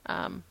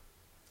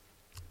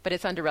 But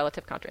it's under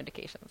relative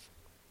contraindications.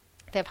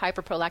 They have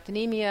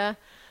hyperprolactinemia,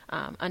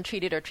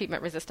 untreated or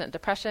treatment-resistant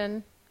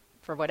depression.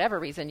 For whatever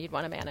reason, you'd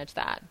want to manage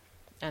that.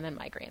 And then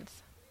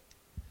migraines.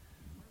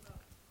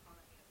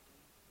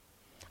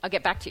 I'll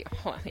get back to you.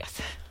 Hold on,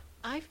 yes.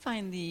 I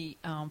find the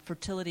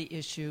fertility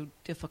issue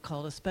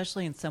difficult,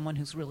 especially in someone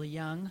who's really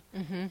young.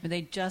 Mm-hmm.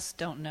 They just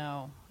don't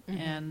know. Mm-hmm.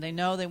 And they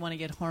know they want to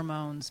get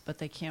hormones, but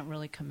they can't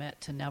really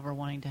commit to never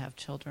wanting to have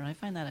children. I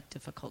find that a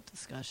difficult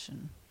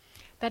discussion.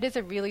 That is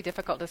a really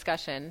difficult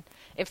discussion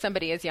if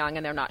somebody is young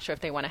and they're not sure if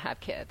they want to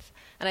have kids.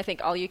 And I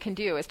think all you can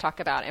do is talk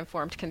about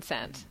informed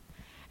consent.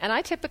 And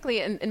I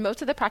typically, in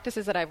most of the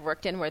practices that I've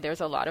worked in where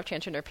there's a lot of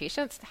transgender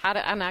patients, had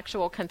an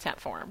actual consent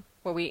form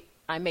where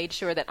I made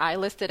sure that I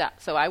listed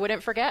out, so I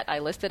wouldn't forget, I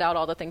listed out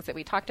all the things that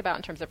we talked about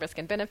in terms of risk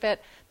and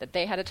benefit, that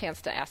they had a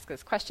chance to ask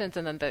those questions,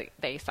 and then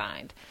they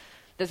signed.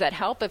 Does that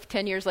help if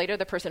 10 years later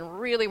the person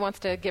really wants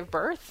to give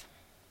birth?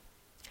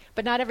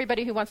 But not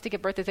everybody who wants to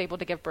give birth is able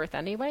to give birth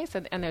anyway,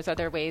 and there's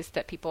other ways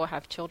that people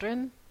have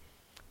children.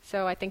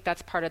 So I think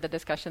that's part of the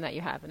discussion that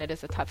you have, and it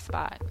is a tough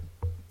spot.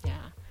 Yeah.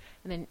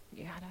 And then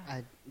you had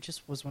I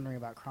just was wondering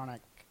about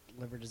chronic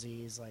liver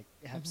disease, like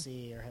Hep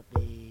C or Hep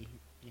B,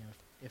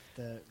 if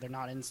they're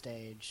not in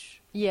stage.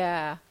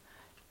 Yeah.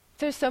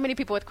 There's so many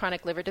people with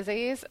chronic liver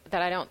disease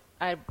that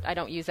I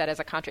don't use that as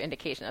a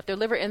contraindication. If their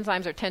liver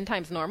enzymes are 10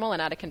 times normal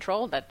and out of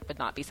control, that would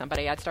not be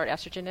somebody I'd start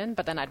estrogen in,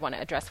 but then I'd want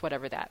to address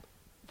whatever that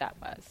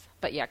was.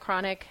 But yeah,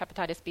 chronic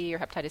hepatitis B or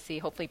hepatitis C,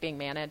 hopefully being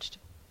managed.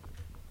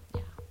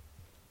 Yeah.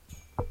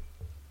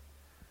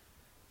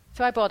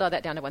 So I boiled all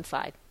that down to one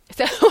slide.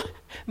 So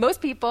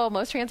most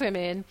trans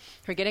women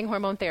who are getting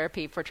hormone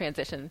therapy for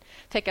transition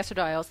take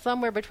estradiol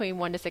somewhere between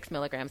 1 to 6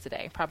 milligrams a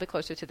day, probably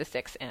closer to the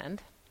 6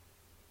 end.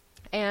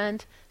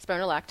 And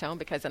spironolactone,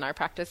 because in our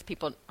practice,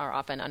 people are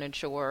often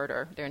uninsured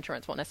or their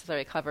insurance won't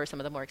necessarily cover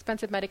some of the more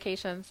expensive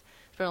medications.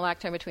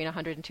 Spironolactone between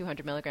 100 and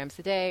 200 milligrams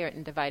a day, or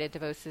in divided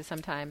doses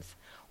sometimes,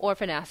 or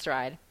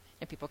finasteride,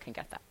 and people can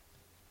get that.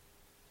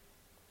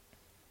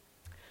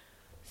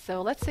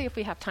 So let's see if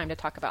we have time to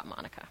talk about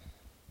Monica.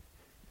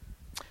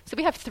 So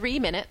we have 3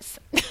 minutes.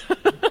 So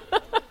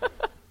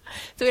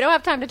we don't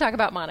have time to talk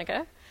about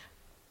Monica.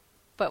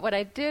 But what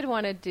I did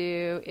want to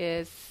do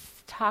is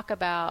talk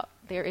about,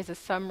 there is a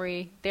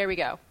summary. There we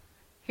go.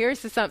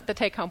 Here's the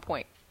take-home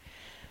point.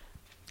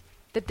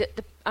 The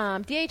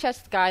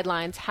DHS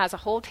guidelines has a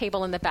whole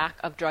table in the back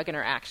of drug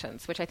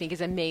interactions, which I think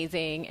is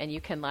amazing, and you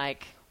can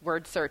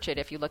word search it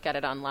if you look at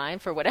it online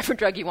for whatever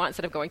drug you want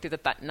instead of going through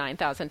the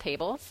 9,000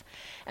 tables.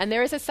 And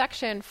there is a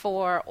section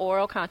for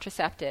oral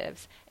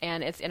contraceptives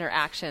and its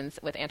interactions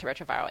with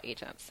antiretroviral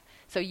agents.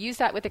 So use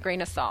that with a grain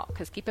of salt,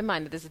 because keep in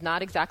mind that this is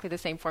not exactly the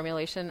same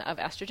formulation of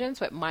estrogen,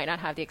 so it might not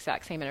have the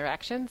exact same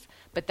interactions,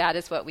 but that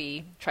is what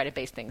we try to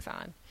base things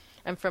on.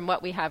 And from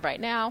what we have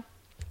right now,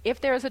 if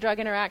there is a drug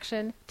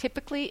interaction,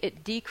 typically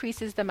it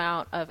decreases the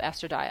amount of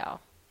estradiol.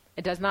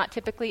 It does not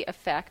typically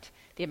affect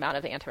the amount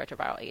of the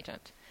antiretroviral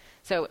agent.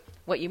 So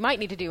what you might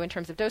need to do in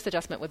terms of dose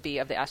adjustment would be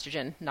of the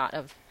estrogen, not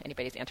of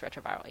anybody's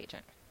antiretroviral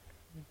agent.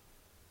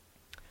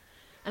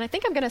 And I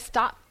think I'm going to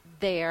stop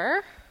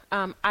there.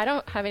 I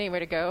don't have anywhere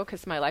to go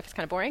because my life is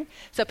kind of boring.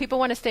 So if people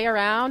want to stay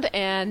around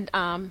and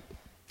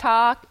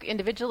talk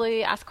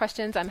individually, ask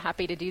questions, I'm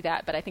happy to do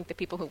that. But I think the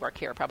people who work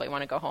here probably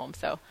want to go home.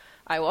 So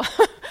I will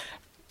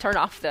turn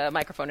off the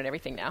microphone and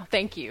everything now.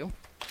 Thank you.